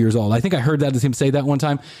 22 years old. I think I heard that as him say that one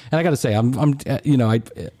time. And I got to say, I'm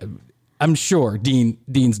sure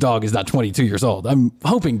Dean's dog is not 22 years old. I'm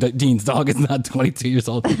hoping that Dean's dog is not 22 years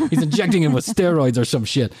old. He's injecting him with steroids or some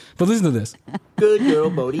shit. But listen to this. Good girl,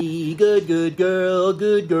 Bodie. Good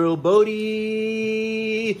girl,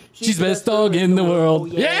 Bodie. She's the best dog in the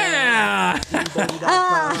world. Oh, yeah.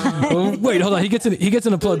 Oh, wait, hold on. He gets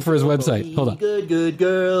in a plug for his website. Hold on. Good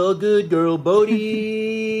girl,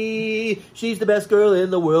 Bodie. She's the best girl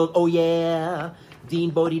in the world. Oh yeah.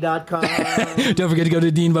 DeanBodie.com. Don't forget to go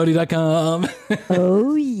to DeanBodie.com.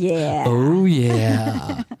 Oh, yeah. Oh,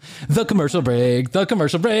 yeah. The commercial break.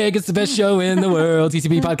 It's the best show in the world.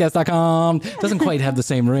 TCBpodcast.com. Doesn't quite have the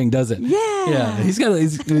same ring, does it? Yeah. Yeah.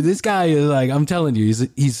 This guy is like, I'm telling you,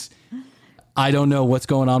 he's I don't know what's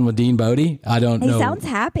going on with Dean Bodie. I don't know. He sounds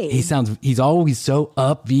happy. He's always so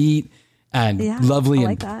upbeat and lovely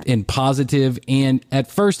and positive. And at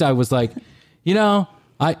first I was like,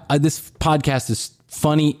 this podcast is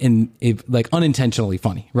funny and like unintentionally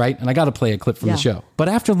funny, right? And I got to play a clip from the show. But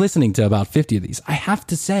after listening to about 50 of these, I have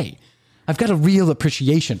to say, I've got a real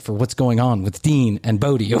appreciation for what's going on with Dean and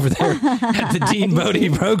Bodie over there at the Dean Bodie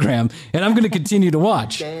program. And I'm going to continue to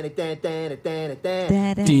watch. Dean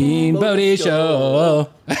Bodie Show.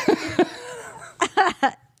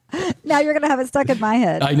 Now you're going to have it stuck in my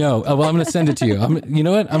head. I know. Well, I'm going to send it to you. You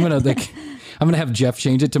know what? I'm going to have Jeff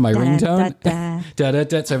change it to my ringtone. So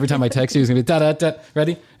every time I text you, it's going to be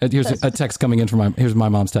Ready? Here's a text coming in from here's my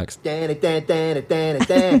mom's text. Dean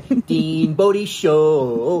Bodie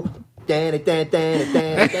Show. Dean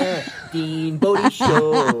Bodie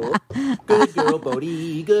Show. Good girl,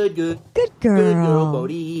 Bodie. Good girl. Good girl,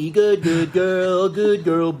 Bodie. Good girl,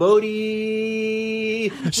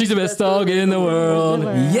 Bodie. She's the best dog in the world.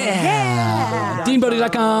 Yeah.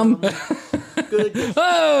 DeanBodie.com.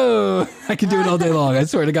 Oh, I could do it all day long. I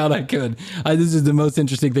swear to God, I could. This is the most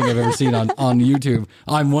interesting thing I've ever seen on YouTube.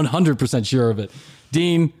 I'm 100% sure of it.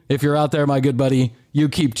 Dean, if you're out there, my good buddy, you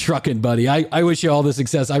keep trucking, buddy. I wish you all the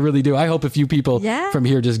success. I really do. I hope a few people from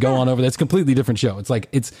here just go on over. That's a completely different show.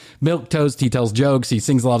 It's milk toast. He tells jokes. He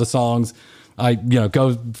sings a lot of songs.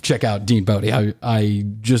 Go check out Dean Bodie. I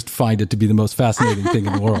just find it to be the most fascinating thing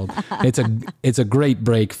in the world. It's a great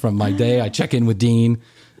break from my day. I check in with Dean.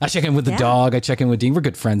 I check in with the dog. I check in with Dean. We're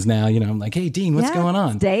good friends now. I'm like, hey, Dean, what's going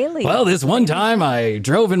on? Daily. Well, this one time I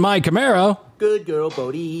drove in my Camaro. Good girl,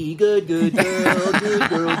 Bodie. Good girl. Good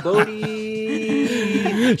girl,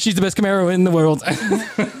 Bodie. She's the best Camaro in the world.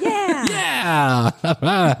 Yeah. Yeah. All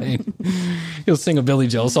right. He'll sing a Billy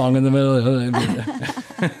Joel song in the middle.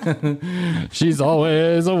 She's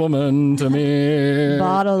always a woman to me.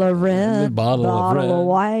 Bottle of red. Bottle of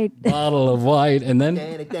white. Bottle of white. And then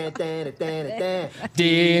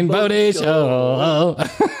Dean Bodie Show.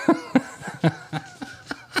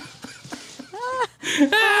 He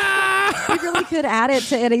really could add it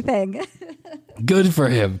to anything. Good for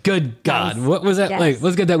him. Good God. Nice. What was that? Yes. Wait,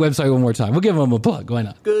 let's get that website one more time. We'll give him a plug. Why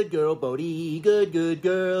not? Good girl, Bodie. Good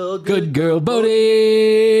girl. Good girl,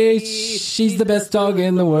 Bodie. She's the best dog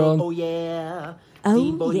in the world. Oh, yeah.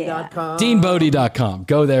 DeanBodie.com. DeanBodie.com.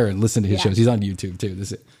 Go there and listen to his shows. He's on YouTube, too.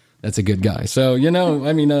 That's a good guy. So, I don't know.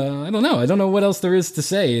 I don't know what else there is to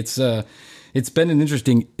say. It's been an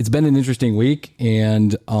interesting week,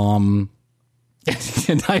 and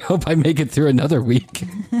and I hope I make it through another week.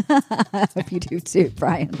 I hope you do too,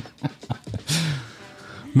 Brian.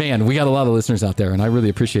 Man, we got a lot of listeners out there, and I really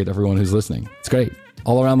appreciate everyone who's listening. It's great.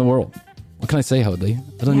 All around the world. What can I say, Hoadley?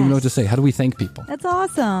 I don't even know what to say. How do we thank people? That's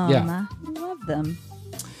awesome. Yeah. I love them.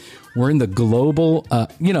 We're in the global,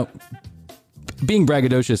 being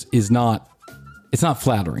braggadocious it's not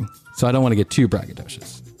flattering. So I don't want to get too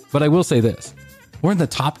braggadocious. But I will say this. We're in the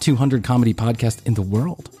top 200 comedy podcast in the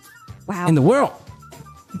world. Wow. In the world.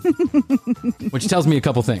 Which tells me a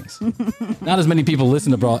couple things. Not as many people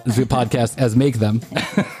listen to podcasts as make them.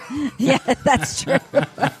 Yeah, that's true.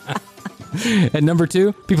 And number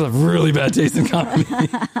two, people have really bad taste in comedy.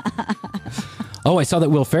 Oh, I saw that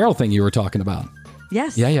Will Ferrell thing you were talking about.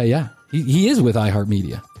 Yes. Yeah. He is with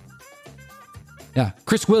iHeartMedia. Yeah.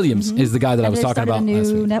 Chris Williams is the guy that I was talking about last week. They started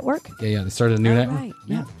a new network? Yeah. They started a new network. Right.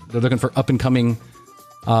 Yeah. They're looking for up and coming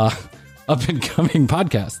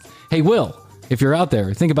podcast. Hey, Will, if you're out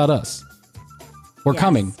there, think about us. We're Yes,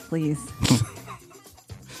 coming. please.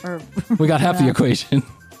 Or We got half the equation.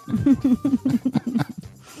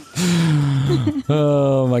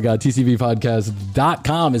 Oh my God.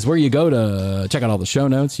 TCBpodcast.com is where you go to check out all the show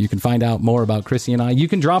notes. You can find out more about Chrissy and I. You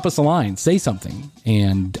can drop us a line, say something.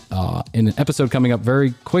 And in an episode coming up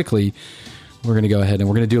very quickly, we're going to go ahead and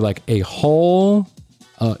we're going to do like a whole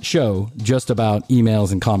show just about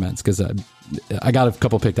emails and comments because I got a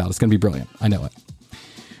couple picked out. It's going to be brilliant. I know it.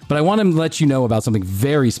 But I want to let you know about something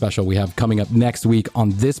very special we have coming up next week on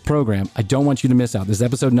this program. I don't want you to miss out. This is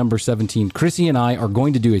episode number 17. Chrissy and I are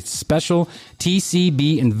going to do a special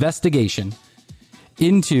TCB investigation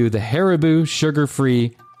into the Haribo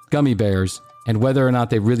sugar-free gummy bears and whether or not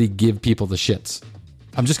they really give people the shits.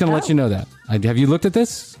 I'm just going to let you know that. Have you looked at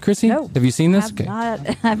this, Chrissy? No. Have you seen this? I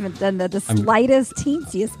haven't done the slightest,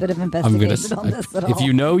 teensiest bit of investigation on this at all. If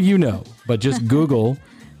you know, you know. But just Google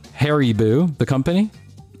Haribo, the company.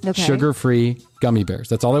 Okay. Sugar-free gummy bears.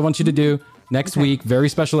 That's all I want you to do. Next week, very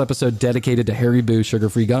special episode dedicated to Haribo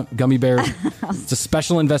sugar-free gummy bears. It's a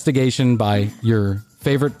special investigation by your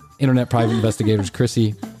favorite internet private investigators,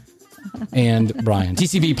 Chrissy and Brian.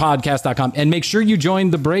 TCBpodcast.com. And make sure you join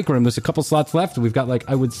the break room. There's a couple slots left. We've got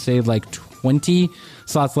I would say 20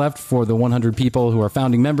 slots left for the 100 people who are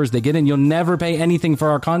founding members. They get in. You'll never pay anything for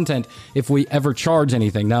our content if we ever charge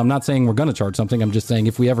anything. Now, I'm not saying we're going to charge something. I'm just saying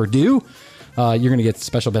if we ever do, you're going to get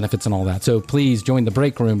special benefits and all that. So please join the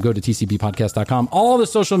break room. Go to tcbpodcast.com. All the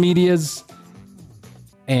social medias.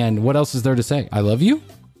 And what else is there to say? I love you.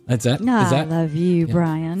 That's it. No, Is that? I love you,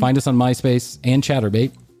 Brian. Find us on MySpace and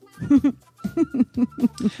Chatterbait.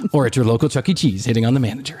 Or at your local Chuck E. Cheese, hitting on the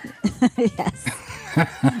manager. Yes.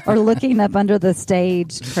 Or looking up under the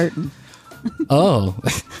stage curtain. Oh.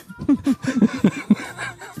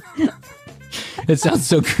 It sounds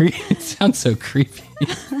so creepy. It sounds so creepy.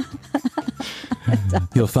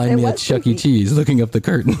 You'll find me at Chuck E. Cheese looking up the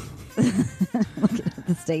curtain. Looking at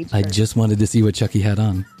the stage I curtain. just wanted to see what Chucky had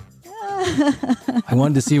on. I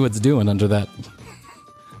wanted to see what's doing under that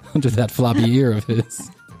floppy ear of his.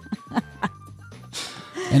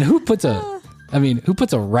 And who puts a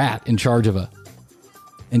rat in charge of a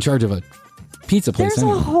pizza place? There's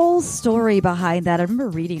anyway? a whole story behind that. I remember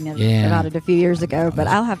reading about it a few years ago, but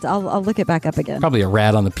I'll look it back up again. Probably a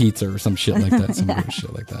rat on the pizza or some shit like that. Some weird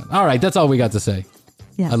shit like that. All right, that's all we got to say.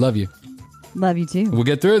 Yes. I love you. Love you too. We'll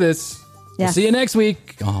get through this. We'll Yes. see you next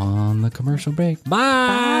week on the commercial break. Bye.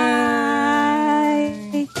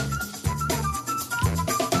 Bye.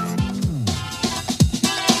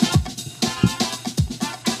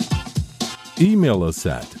 Email us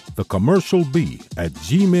at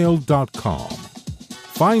thecommercialb@gmail.com.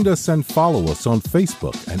 Find us and follow us on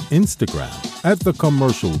Facebook and Instagram at The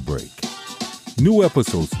Commercial Break. New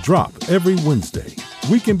episodes drop every Wednesday.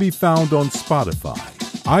 We can be found on Spotify,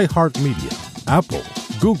 iHeartMedia, Apple,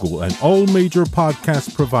 Google, and all major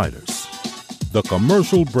podcast providers. The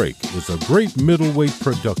Commercial Break is a great middleweight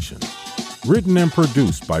production. Written and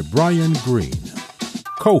produced by Brian Green.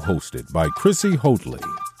 Co-hosted by Chrissy Hoadley.